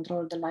who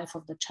control the life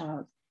of the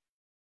child.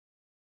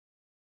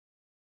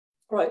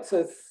 All right,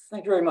 so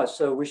thank you very much.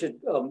 So we should,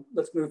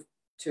 let's move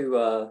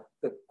to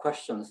the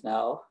questions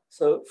now.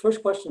 So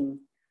first question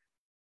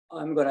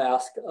I'm going to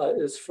ask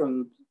is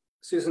from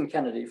Susan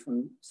Kennedy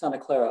from Santa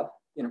Clara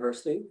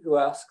University, who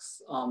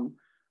asks,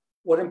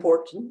 what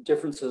important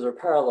differences or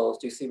parallels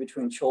do you see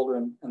between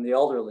children and the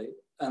elderly?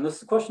 And this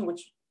is a question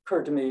which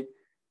occurred to me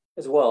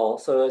as well.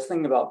 So I was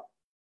thinking about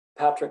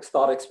Patrick's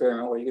thought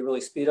experiment where you could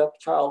really speed up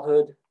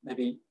childhood,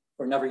 maybe,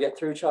 or never get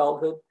through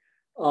childhood.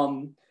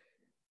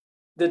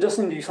 There does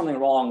seem to be something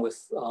wrong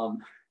with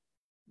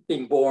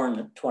being born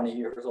at 20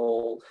 years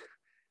old.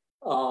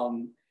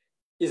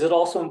 Is it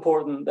also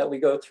important that we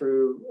go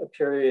through a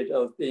period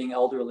of being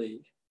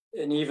elderly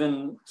and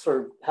even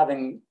sort of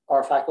having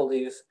our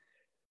faculties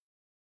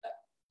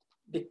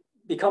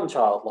become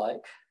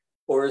childlike,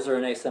 or is there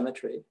an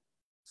asymmetry?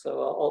 So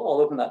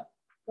I'll open that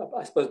up.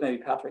 I suppose maybe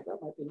Patrick, that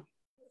might be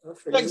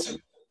for you.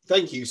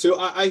 Thank you. So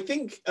I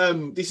think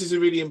this is a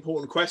really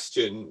important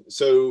question.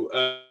 So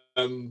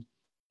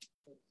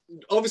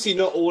obviously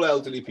not all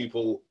elderly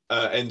people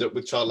end up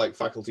with childlike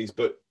faculties,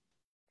 but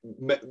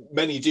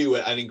many do,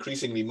 and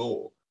increasingly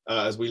more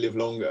as we live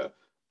longer.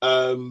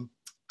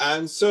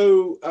 And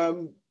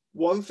so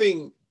one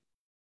thing,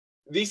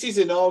 this is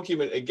an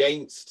argument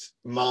against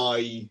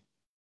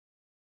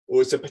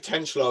or it's a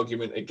potential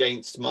argument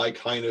against my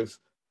kind of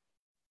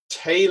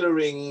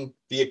tailoring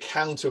the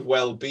account of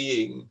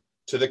well-being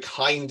to the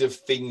kind of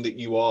thing that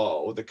you are,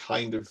 or the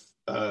kind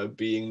of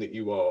being that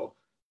you are,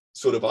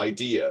 sort of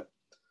idea.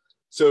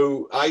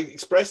 So I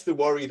expressed the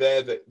worry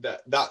there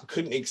that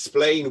couldn't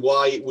explain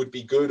why it would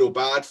be good or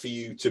bad for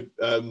you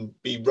to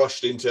be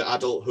rushed into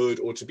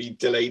adulthood or to be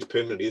delayed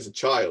permanently as a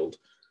child.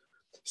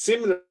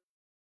 Similarly,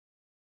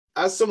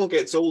 as someone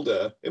gets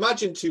older,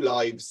 imagine two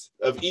lives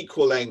of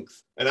equal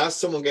length. And as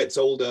someone gets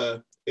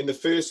older, in the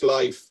first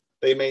life,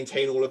 they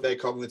maintain all of their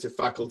cognitive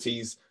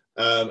faculties,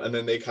 and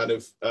then they kind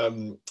of,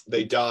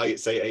 they die at,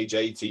 say, age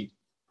 80.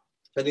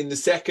 And in the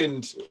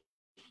second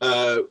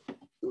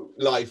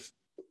life,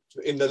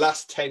 in the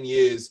last 10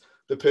 years,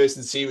 the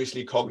person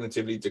seriously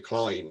cognitively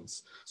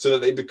declines so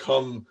that they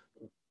become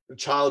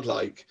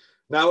childlike.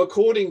 Now,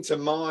 according to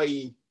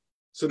my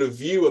sort of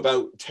view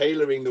about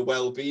tailoring the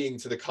well-being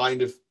to the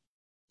kind of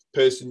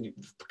person,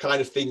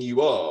 kind of thing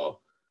you are,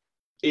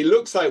 it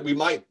looks like we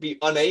might be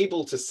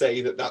unable to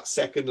say that that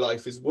second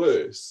life is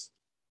worse,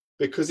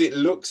 because it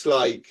looks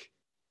like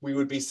we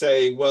would be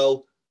saying,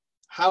 well,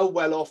 how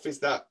well off is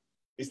that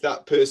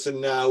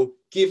person now,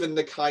 given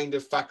the kind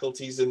of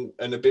faculties and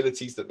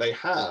abilities that they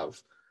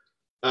have?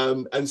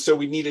 And so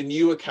we need a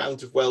new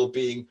account of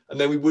well-being, and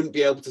then we wouldn't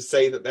be able to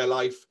say that their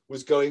life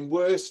was going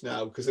worse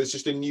now, because there's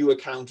just a new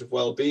account of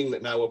well-being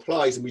that now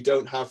applies, and we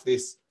don't have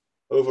this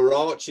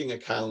overarching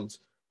account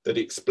that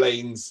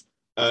explains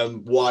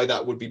why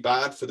that would be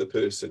bad for the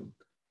person.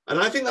 And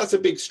I think that's a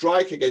big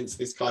strike against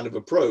this kind of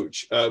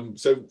approach.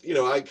 So, you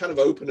know, I kind of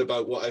open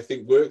about what I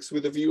think works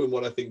with a view and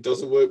what I think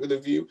doesn't work with a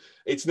view.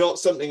 It's not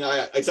something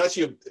it's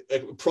actually a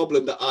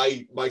problem that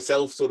I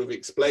myself sort of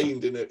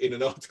explained in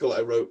an article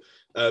I wrote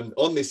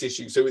on this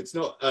issue. So it's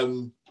not,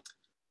 you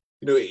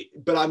know,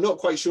 but I'm not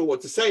quite sure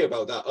what to say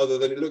about that, other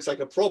than it looks like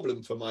a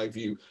problem for my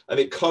view. And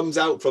it comes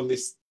out from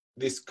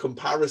this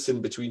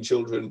comparison between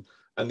children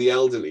and the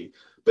elderly.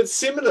 But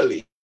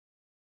similarly,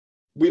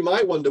 we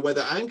might wonder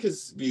whether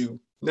Anca's view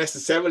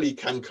necessarily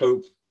can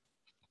cope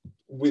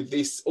with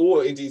this,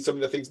 or indeed some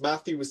of the things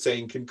Matthew was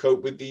saying can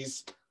cope with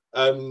these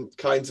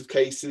kinds of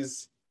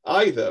cases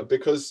either.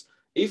 Because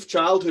if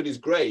childhood is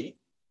great,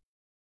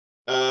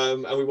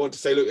 and we want to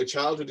say, look, a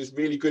childhood is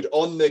really good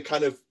on the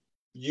kind of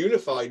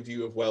unified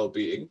view of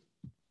well-being.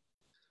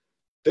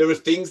 There are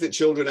things that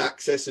children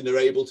access and are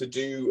able to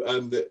do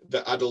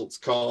that adults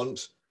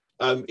can't.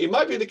 It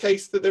might be the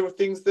case that there are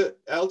things that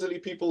elderly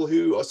people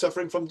who are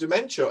suffering from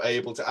dementia are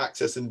able to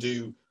access and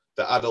do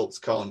that adults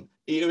can't.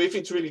 You know, if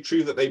it's really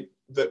true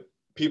that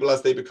people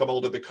as they become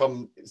older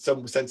become in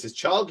some senses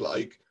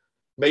childlike,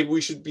 maybe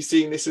we should be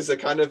seeing this as a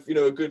kind of, you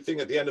know, a good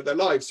thing at the end of their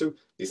lives. So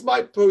this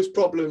might pose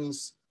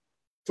problems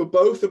for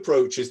both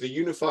approaches, the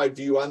unified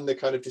view and the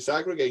kind of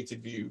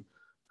disaggregated view,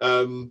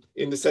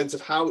 in the sense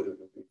of how,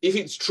 if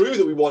it's true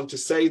that we want to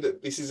say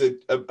that this is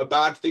a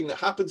bad thing that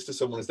happens to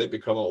someone as they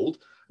become old,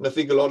 and I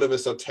think a lot of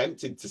us are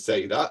tempted to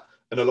say that,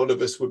 and a lot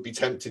of us would be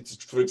tempted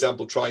to, for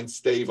example, try and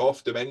stave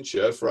off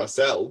dementia for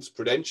ourselves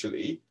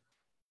prudentially.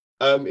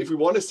 If we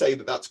want to say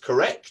that that's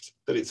correct,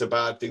 that it's a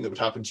bad thing that would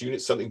happen to you and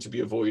it's something to be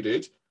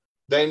avoided,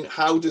 then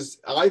how does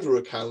either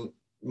account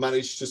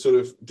manage to sort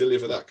of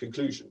deliver that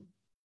conclusion?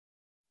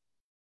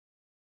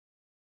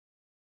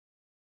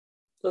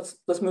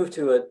 Let's move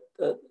to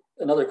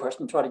another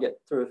question, try to get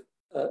through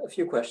a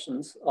few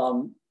questions.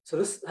 So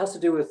this has to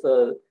do with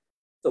the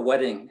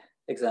wedding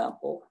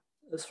example.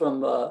 This is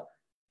from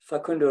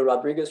Facundo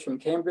Rodriguez from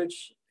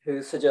Cambridge,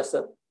 who suggests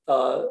that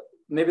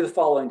maybe the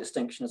following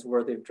distinction is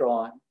worthy of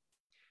drawing.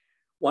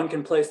 One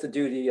can place the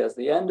duty as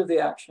the end of the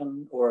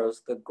action or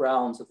as the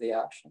grounds of the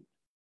action.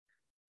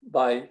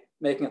 By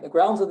making it the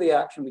grounds of the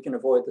action, we can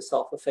avoid the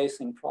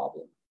self-effacing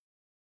problem.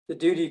 The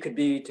duty could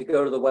be to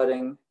go to the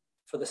wedding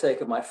for the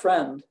sake of my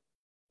friend.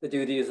 The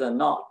duty is then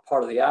not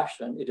part of the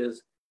action. It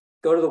is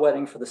go to the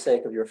wedding for the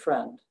sake of your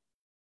friend.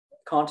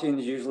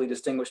 Kantians usually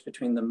distinguish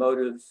between the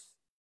motive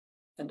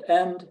and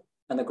end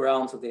and the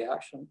grounds of the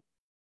action.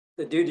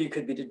 The duty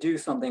could be to do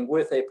something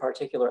with a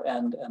particular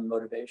end and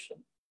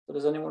motivation. So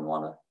does anyone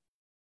want to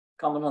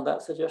comment on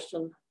that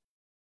suggestion?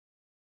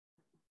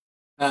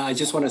 I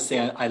just want to say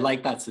I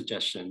like that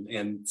suggestion.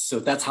 And so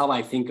that's how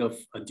I think of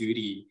a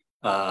duty.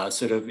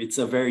 It's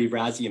a very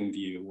Razian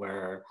view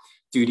where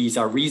duties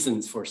are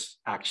reasons for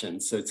action.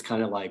 So it's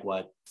kind of like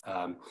what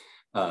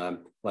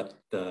the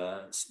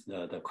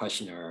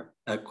questioner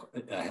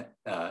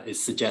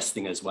is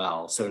suggesting as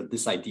well. So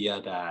this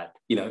idea that,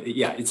 you know,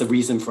 yeah, it's a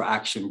reason for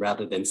action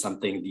rather than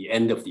something the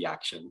end of the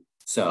action.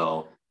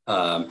 So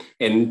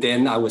and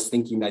then I was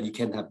thinking that you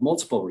can have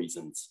multiple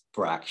reasons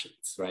for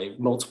actions, right?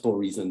 Multiple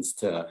reasons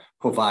to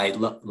provide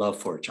love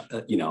for,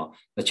 you know,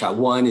 the child.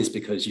 One is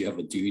because you have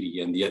a duty,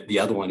 and the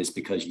other one is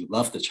because you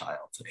love the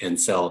child. And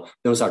so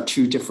those are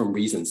two different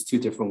reasons, two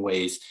different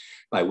ways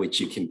by which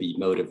you can be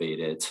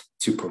motivated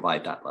to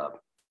provide that love.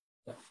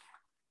 Yeah.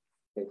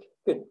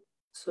 Good.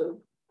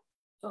 So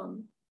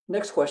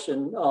next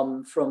question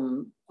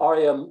from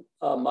Arya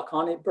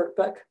Makani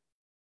Birkbeck.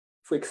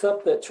 If we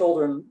accept that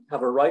children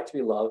have a right to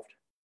be loved,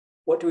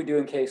 what do we do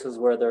in cases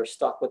where they're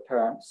stuck with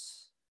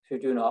parents who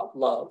do not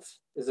love?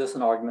 Is this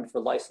an argument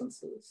for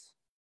licenses?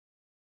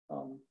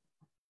 Does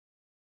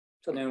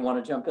anyone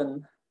want to jump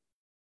in?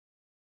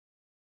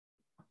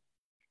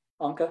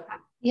 Anca?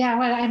 Yeah,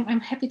 well, I'm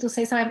happy to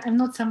say so. I'm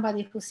not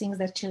somebody who thinks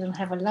that children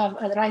have a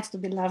right to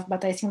be loved,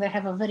 but I think they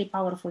have a very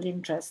powerful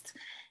interest.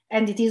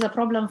 And it is a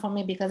problem for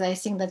me because I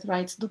think that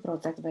rights do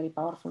protect very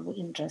powerful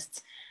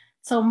interests.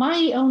 So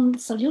my own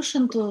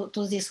solution to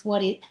this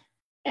worry,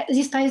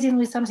 this ties in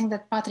with something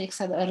that Patrick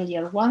said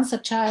earlier. Once a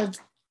child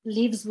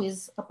lives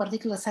with a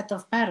particular set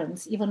of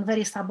parents, even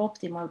very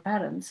suboptimal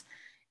parents,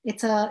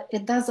 it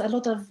does a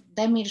lot of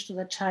damage to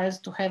the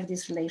child to have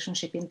this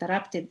relationship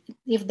interrupted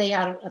if they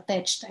are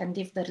attached and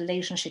if the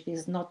relationship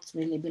is not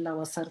really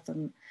below a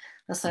certain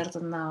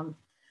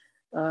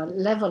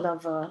level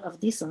of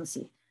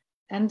decency.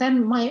 And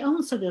then my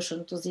own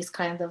solution to this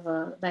kind of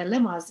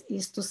dilemmas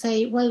is to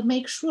say, well,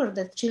 make sure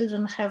that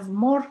children have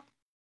more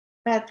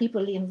bad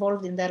people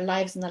involved in their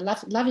lives in a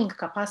loving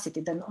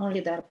capacity than only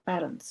their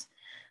parents.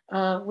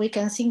 We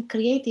can think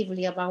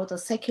creatively about a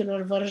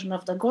secular version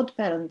of the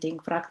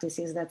godparenting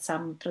practices that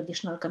some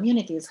traditional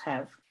communities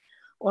have.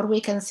 Or we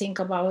can think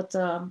about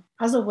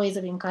other ways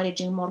of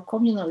encouraging more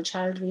communal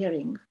child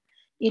rearing,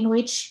 in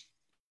which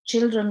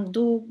children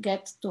do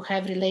get to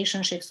have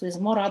relationships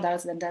with more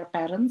adults than their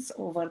parents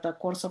over the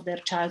course of their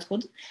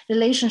childhood,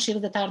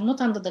 relationships that are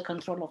not under the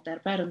control of their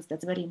parents.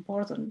 That's very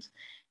important.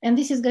 And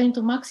this is going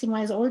to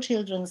maximize all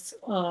children's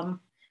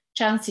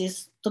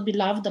chances to be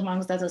loved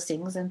amongst other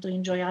things and to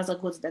enjoy other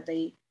goods that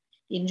they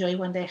enjoy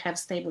when they have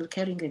stable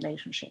caring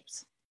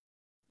relationships.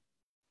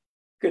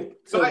 Good.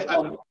 So,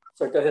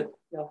 sorry, go ahead.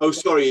 Yeah. Oh,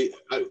 sorry.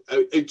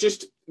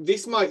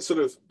 This might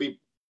sort of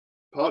be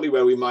partly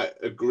where we might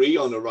agree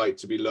on a right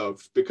to be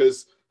loved,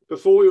 because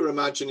before we were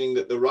imagining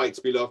that the right to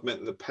be loved meant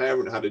that the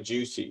parent had a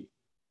duty.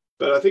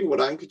 But I think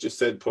what Anca just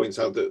said points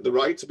out that the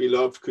right to be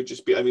loved could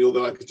just be, I mean,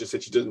 although Anca just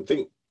said she doesn't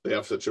think they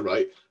have such a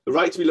right, the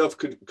right to be loved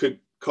could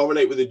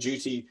correlate with a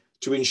duty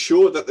to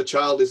ensure that the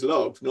child is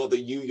loved, not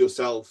that you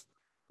yourself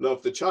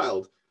love the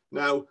child.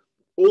 Now,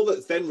 all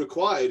that's then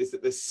required is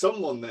that there's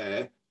someone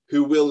there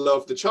who will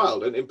love the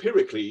child, and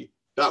empirically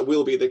that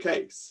will be the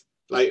case.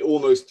 Like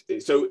almost,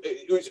 so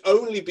it's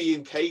only be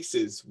in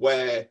cases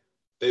where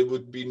there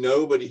would be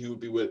nobody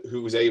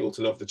who was able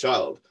to love the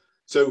child.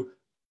 So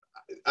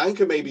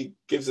Anca maybe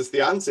gives us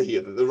the answer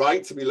here, that the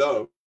right to be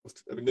loved,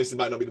 I mean, this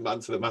might not be the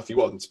answer that Matthew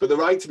wants, but the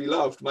right to be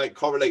loved might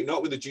correlate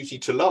not with the duty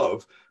to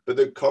love, but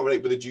they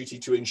correlate with the duty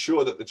to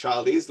ensure that the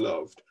child is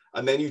loved.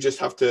 And then you just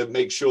have to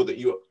make sure that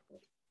you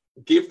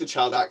give the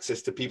child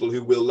access to people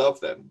who will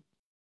love them.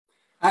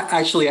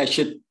 Actually,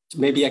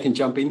 maybe I can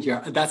jump in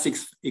here. That's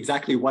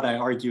exactly what I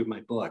argue in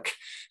my book.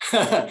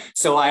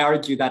 So I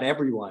argue that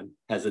everyone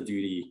has a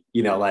duty,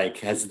 like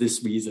has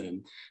this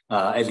reason,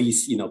 at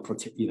least,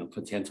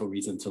 potential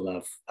reason to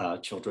love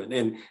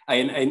children.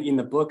 And in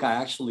the book, I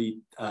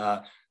actually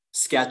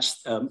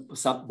sketched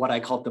what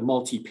I call the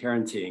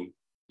multi-parenting,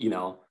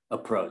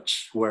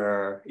 approach,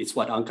 where it's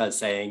what Anca is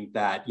saying,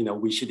 that,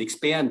 we should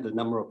expand the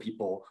number of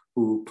people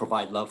who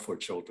provide love for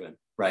children,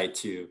 right?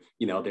 To,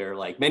 there are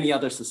like many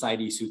other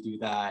societies who do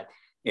that.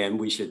 And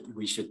we should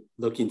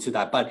look into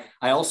that. But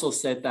I also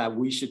said that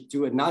we should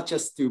do it not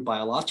just through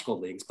biological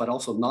links, but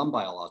also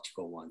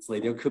non-biological ones.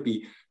 Like there could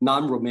be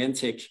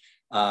non-romantic,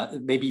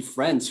 maybe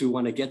friends who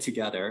want to get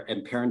together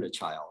and parent a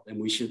child. And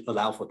we should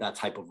allow for that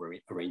type of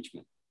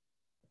arrangement.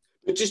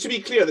 But just to be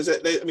clear,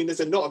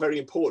 there's not a very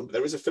important, but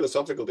there is a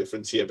philosophical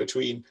difference here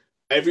between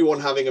everyone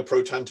having a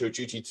pro tanto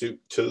duty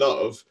to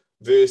love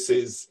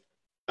versus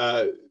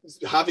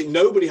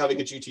nobody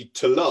having a duty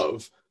to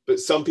love, but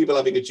some people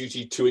having a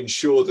duty to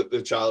ensure that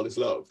the child is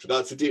loved.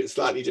 That's a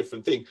slightly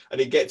different thing. And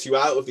it gets you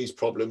out of these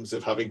problems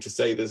of having to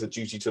say there's a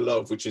duty to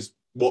love, which is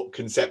what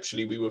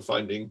conceptually we were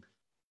finding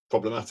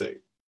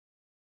problematic.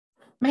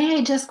 May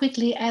I just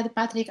quickly add,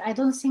 Patrick, I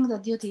don't think the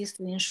duty is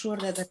to ensure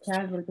that the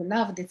child will be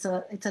loved. It's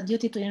a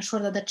duty to ensure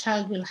that the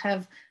child will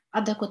have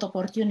adequate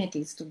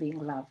opportunities to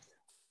being loved.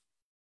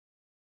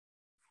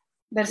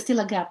 There's still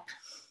a gap.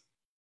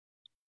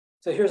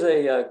 So here's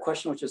a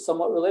question which is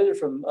somewhat related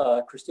from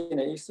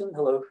Christina Easton.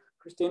 Hello,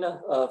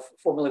 Christina,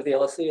 formerly of the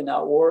LSE and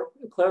now at War.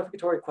 A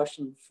clarificatory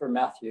question for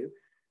Matthew.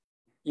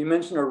 You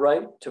mentioned a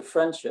right to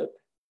friendship.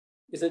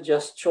 Is it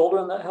just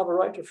children that have a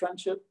right to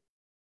friendship,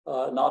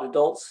 not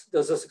adults?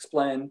 Does this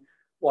explain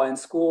why in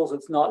schools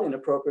it's not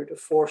inappropriate to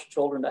force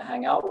children to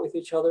hang out with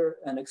each other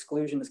and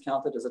exclusion is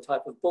counted as a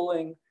type of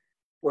bullying,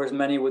 whereas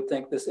many would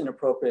think this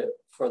inappropriate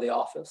for the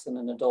office in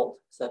an adult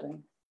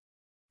setting?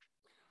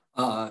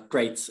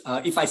 Great.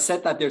 If I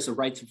said that there's a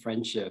right to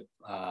friendship,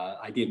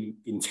 I didn't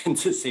intend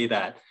to say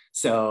that.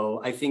 So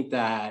I think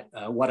that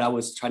what I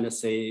was trying to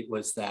say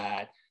was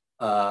that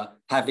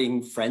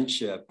having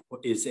friendship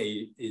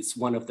is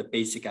one of the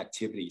basic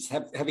activities.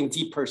 Having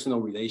deep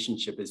personal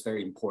relationship is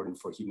very important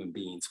for human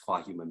beings,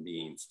 qua human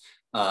beings.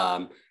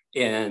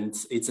 And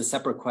it's a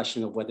separate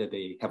question of whether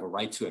they have a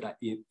right to it.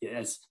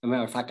 As a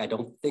matter of fact, I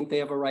don't think they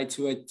have a right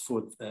to it.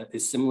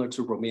 It's similar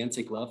to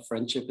romantic love.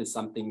 Friendship is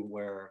something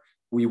where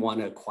we want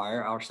to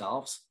acquire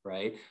ourselves,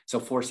 right? So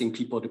forcing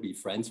people to be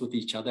friends with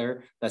each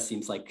other, that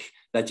seems like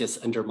that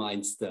just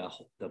undermines the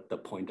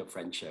point of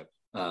friendship.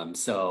 But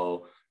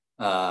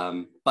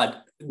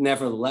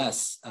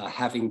nevertheless,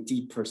 having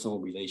deep personal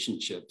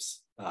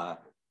relationships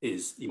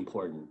is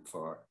important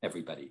for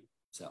everybody.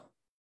 So,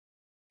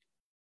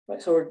 right.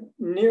 So we're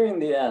nearing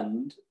the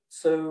end.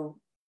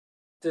 So,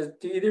 do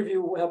either of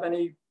you have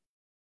any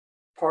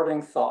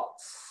parting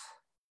thoughts,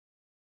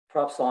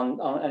 perhaps on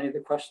any of the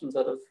questions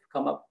that have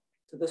come up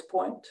to this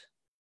point,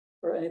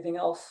 or anything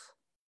else?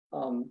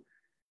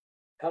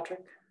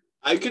 Patrick?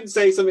 I could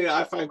say something that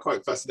I find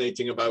quite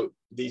fascinating about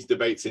these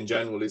debates in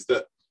general is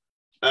that,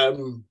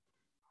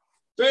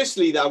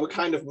 firstly, our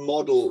kind of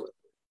model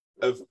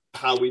of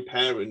how we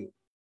parent,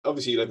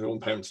 obviously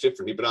everyone parents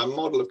differently, but our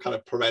model of kind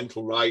of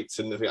parental rights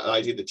and the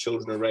idea that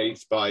children are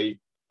raised by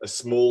a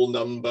small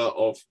number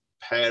of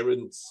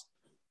parents,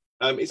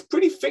 it's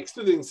pretty fixed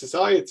within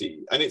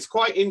society. And it's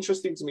quite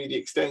interesting to me the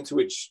extent to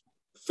which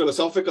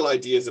philosophical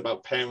ideas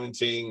about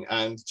parenting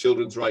and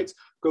children's rights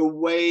go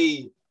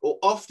way, or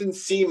often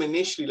seem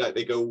initially like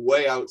they go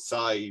way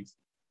outside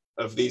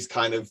of these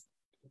kind of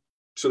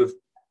sort of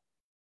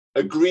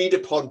agreed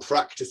upon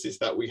practices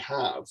that we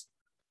have.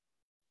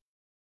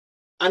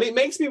 And it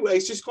makes me,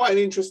 it's just quite an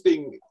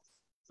interesting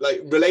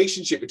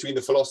relationship between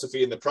the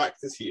philosophy and the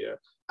practice here.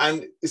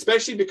 And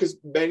especially because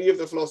many of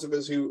the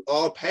philosophers who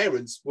are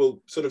parents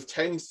will sort of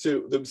tend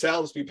to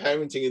themselves be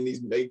parenting in these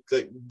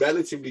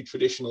relatively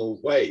traditional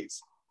ways.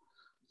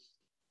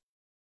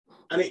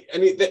 And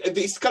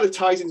this kind of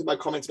ties into my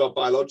comments about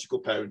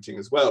biological parenting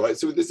as well, right?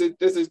 So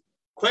there's a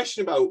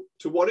question about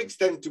to what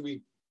extent do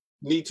we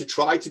need to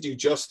try to do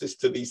justice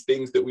to these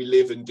things that we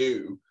live and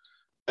do,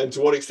 and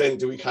to what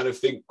extent do we kind of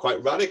think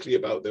quite radically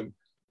about them?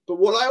 But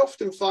what I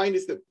often find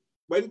is that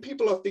when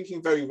people are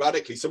thinking very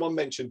radically, someone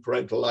mentioned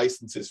parental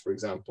licenses, for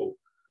example,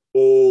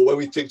 or when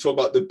we talk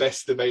about the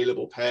best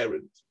available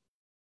parent,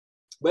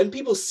 when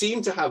people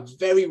seem to have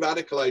very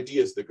radical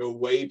ideas that go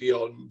way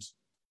beyond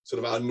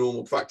sort of our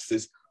normal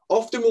practices,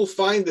 often we'll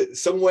find that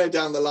somewhere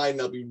down the line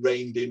they'll be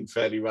reined in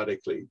fairly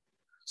radically.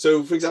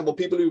 So, for example,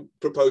 people who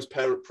propose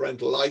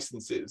parental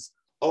licenses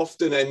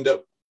often end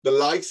up the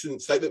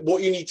license,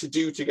 what you need to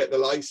do to get the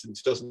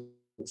license doesn't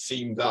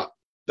seem that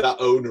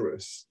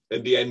onerous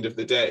at the end of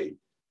the day.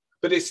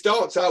 But it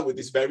starts out with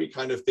this very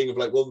kind of thing of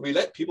like, well, we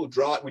let people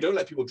drive. We don't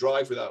let people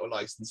drive without a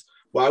license.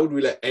 Why would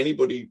we let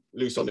anybody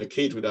loose on a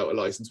kid without a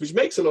license? Which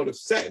makes a lot of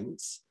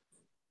sense.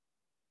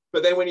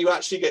 But then when you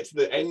actually get to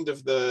the end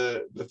of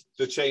the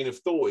chain of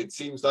thought, it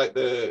seems like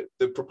the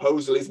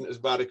proposal isn't as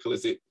radical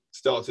as it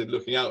started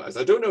looking out as.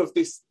 I don't know if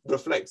this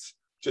reflects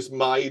just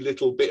my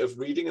little bit of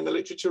reading in the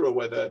literature or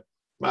whether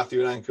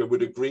Matthew and Anca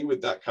would agree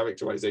with that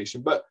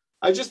characterization. But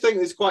I just think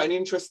there's quite an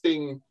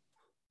interesting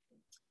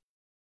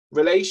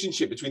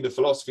relationship between the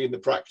philosophy and the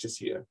practice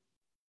here.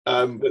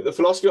 The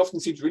philosophy often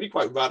seems really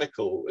quite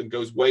radical and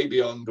goes way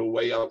beyond or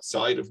way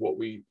outside of what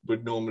we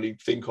would normally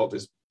think of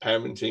as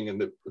parenting and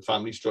the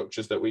family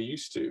structures that we're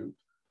used to.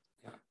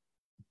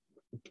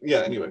 Yeah,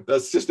 anyway,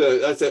 that's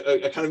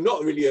a kind of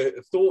not really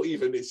a thought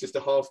even, it's just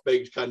a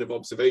half-baked kind of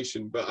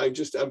observation. But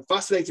I'm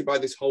fascinated by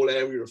this whole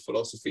area of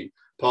philosophy,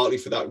 partly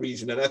for that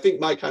reason. And I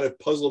think my kind of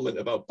puzzlement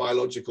about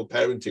biological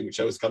parenting, which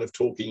I was kind of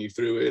talking you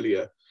through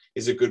earlier,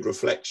 is a good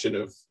reflection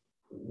of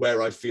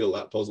where I feel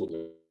that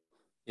puzzlement.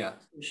 Yeah,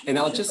 and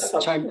I'll just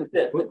chime.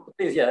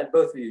 Please, yeah,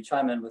 both of you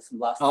chime in with some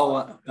last.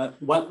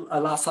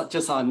 Last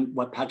just on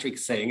what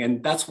Patrick's saying,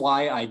 and that's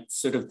why I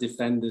sort of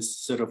defend this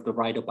sort of the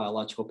right of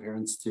biological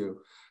parents to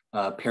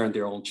parent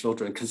their own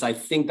children, because I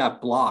think that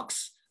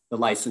blocks the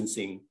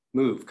licensing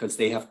move, because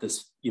they have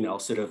this,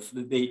 sort of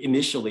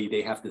initially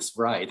they have this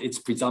right. It's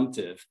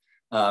presumptive.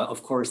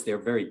 Of course, they're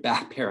very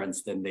bad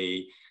parents.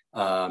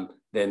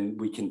 Then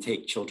we can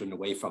take children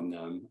away from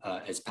them,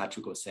 as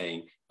Patrick was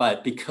saying.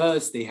 But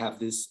because they have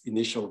this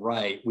initial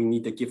right, we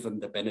need to give them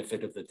the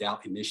benefit of the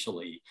doubt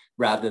initially,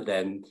 rather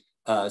than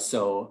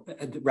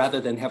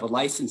have a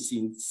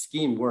licensing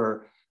scheme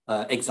where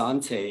ex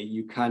ante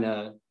you kind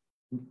of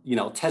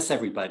test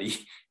everybody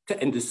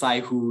and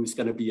decide who's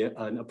going to be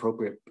an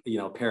appropriate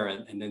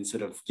parent, and then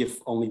sort of give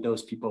only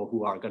those people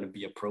who are going to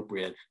be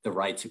appropriate the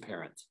right to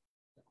parent.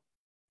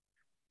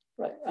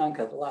 Right,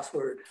 Anca, the last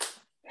word.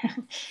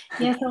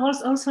 Yes,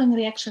 also in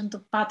reaction to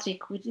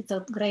Patrick, which is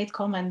a great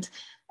comment.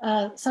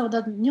 So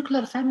the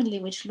nuclear family,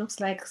 which looks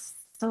like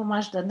so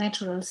much the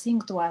natural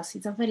thing to us,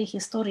 it's a very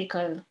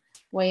historical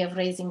way of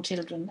raising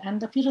children,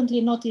 and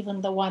apparently not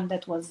even the one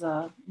that was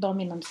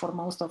dominant for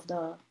most of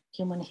the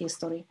human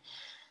history.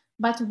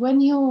 But when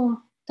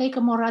you take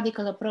a more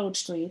radical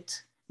approach to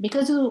it,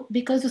 because you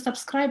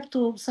subscribe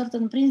to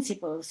certain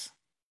principles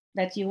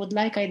that you would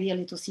like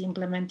ideally to see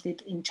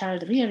implemented in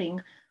child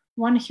rearing,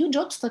 one huge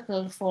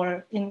obstacle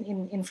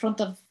in front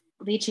of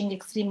reaching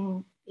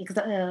extreme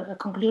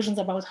conclusions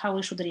about how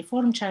we should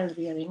reform child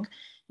rearing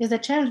is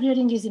that child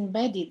rearing is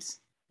embedded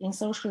in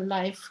social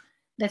life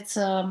that's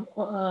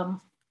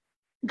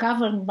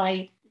governed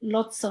by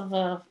lots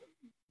of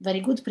very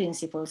good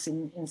principles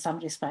in some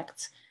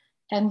respects.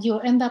 And you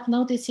end up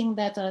noticing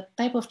that a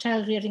type of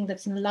child rearing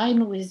that's in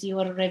line with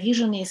your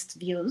revisionist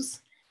views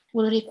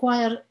will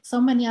require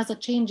so many other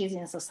changes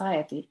in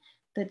society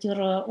that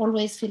you're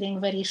always feeling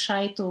very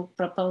shy to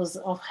propose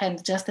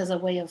offhand, just as a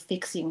way of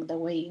fixing the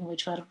way in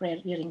which you are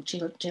rearing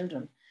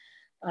children.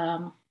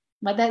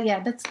 But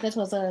that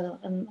was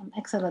an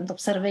excellent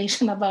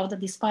observation about the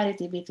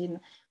disparity between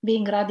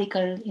being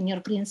radical in your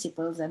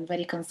principles and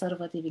very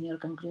conservative in your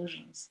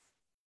conclusions.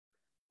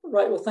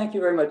 Right, well, thank you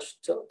very much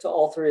to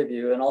all three of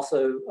you, and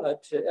also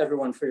to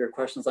everyone for your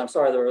questions. I'm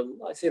sorry,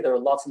 I see there were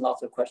lots and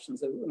lots of questions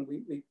that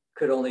we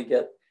could only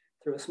get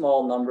through a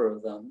small number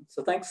of them.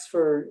 So thanks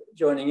for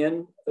joining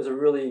in. It was a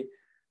really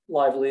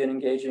lively and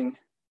engaging,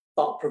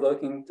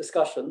 thought-provoking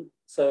discussion.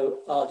 So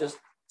I'll just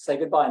say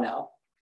goodbye now.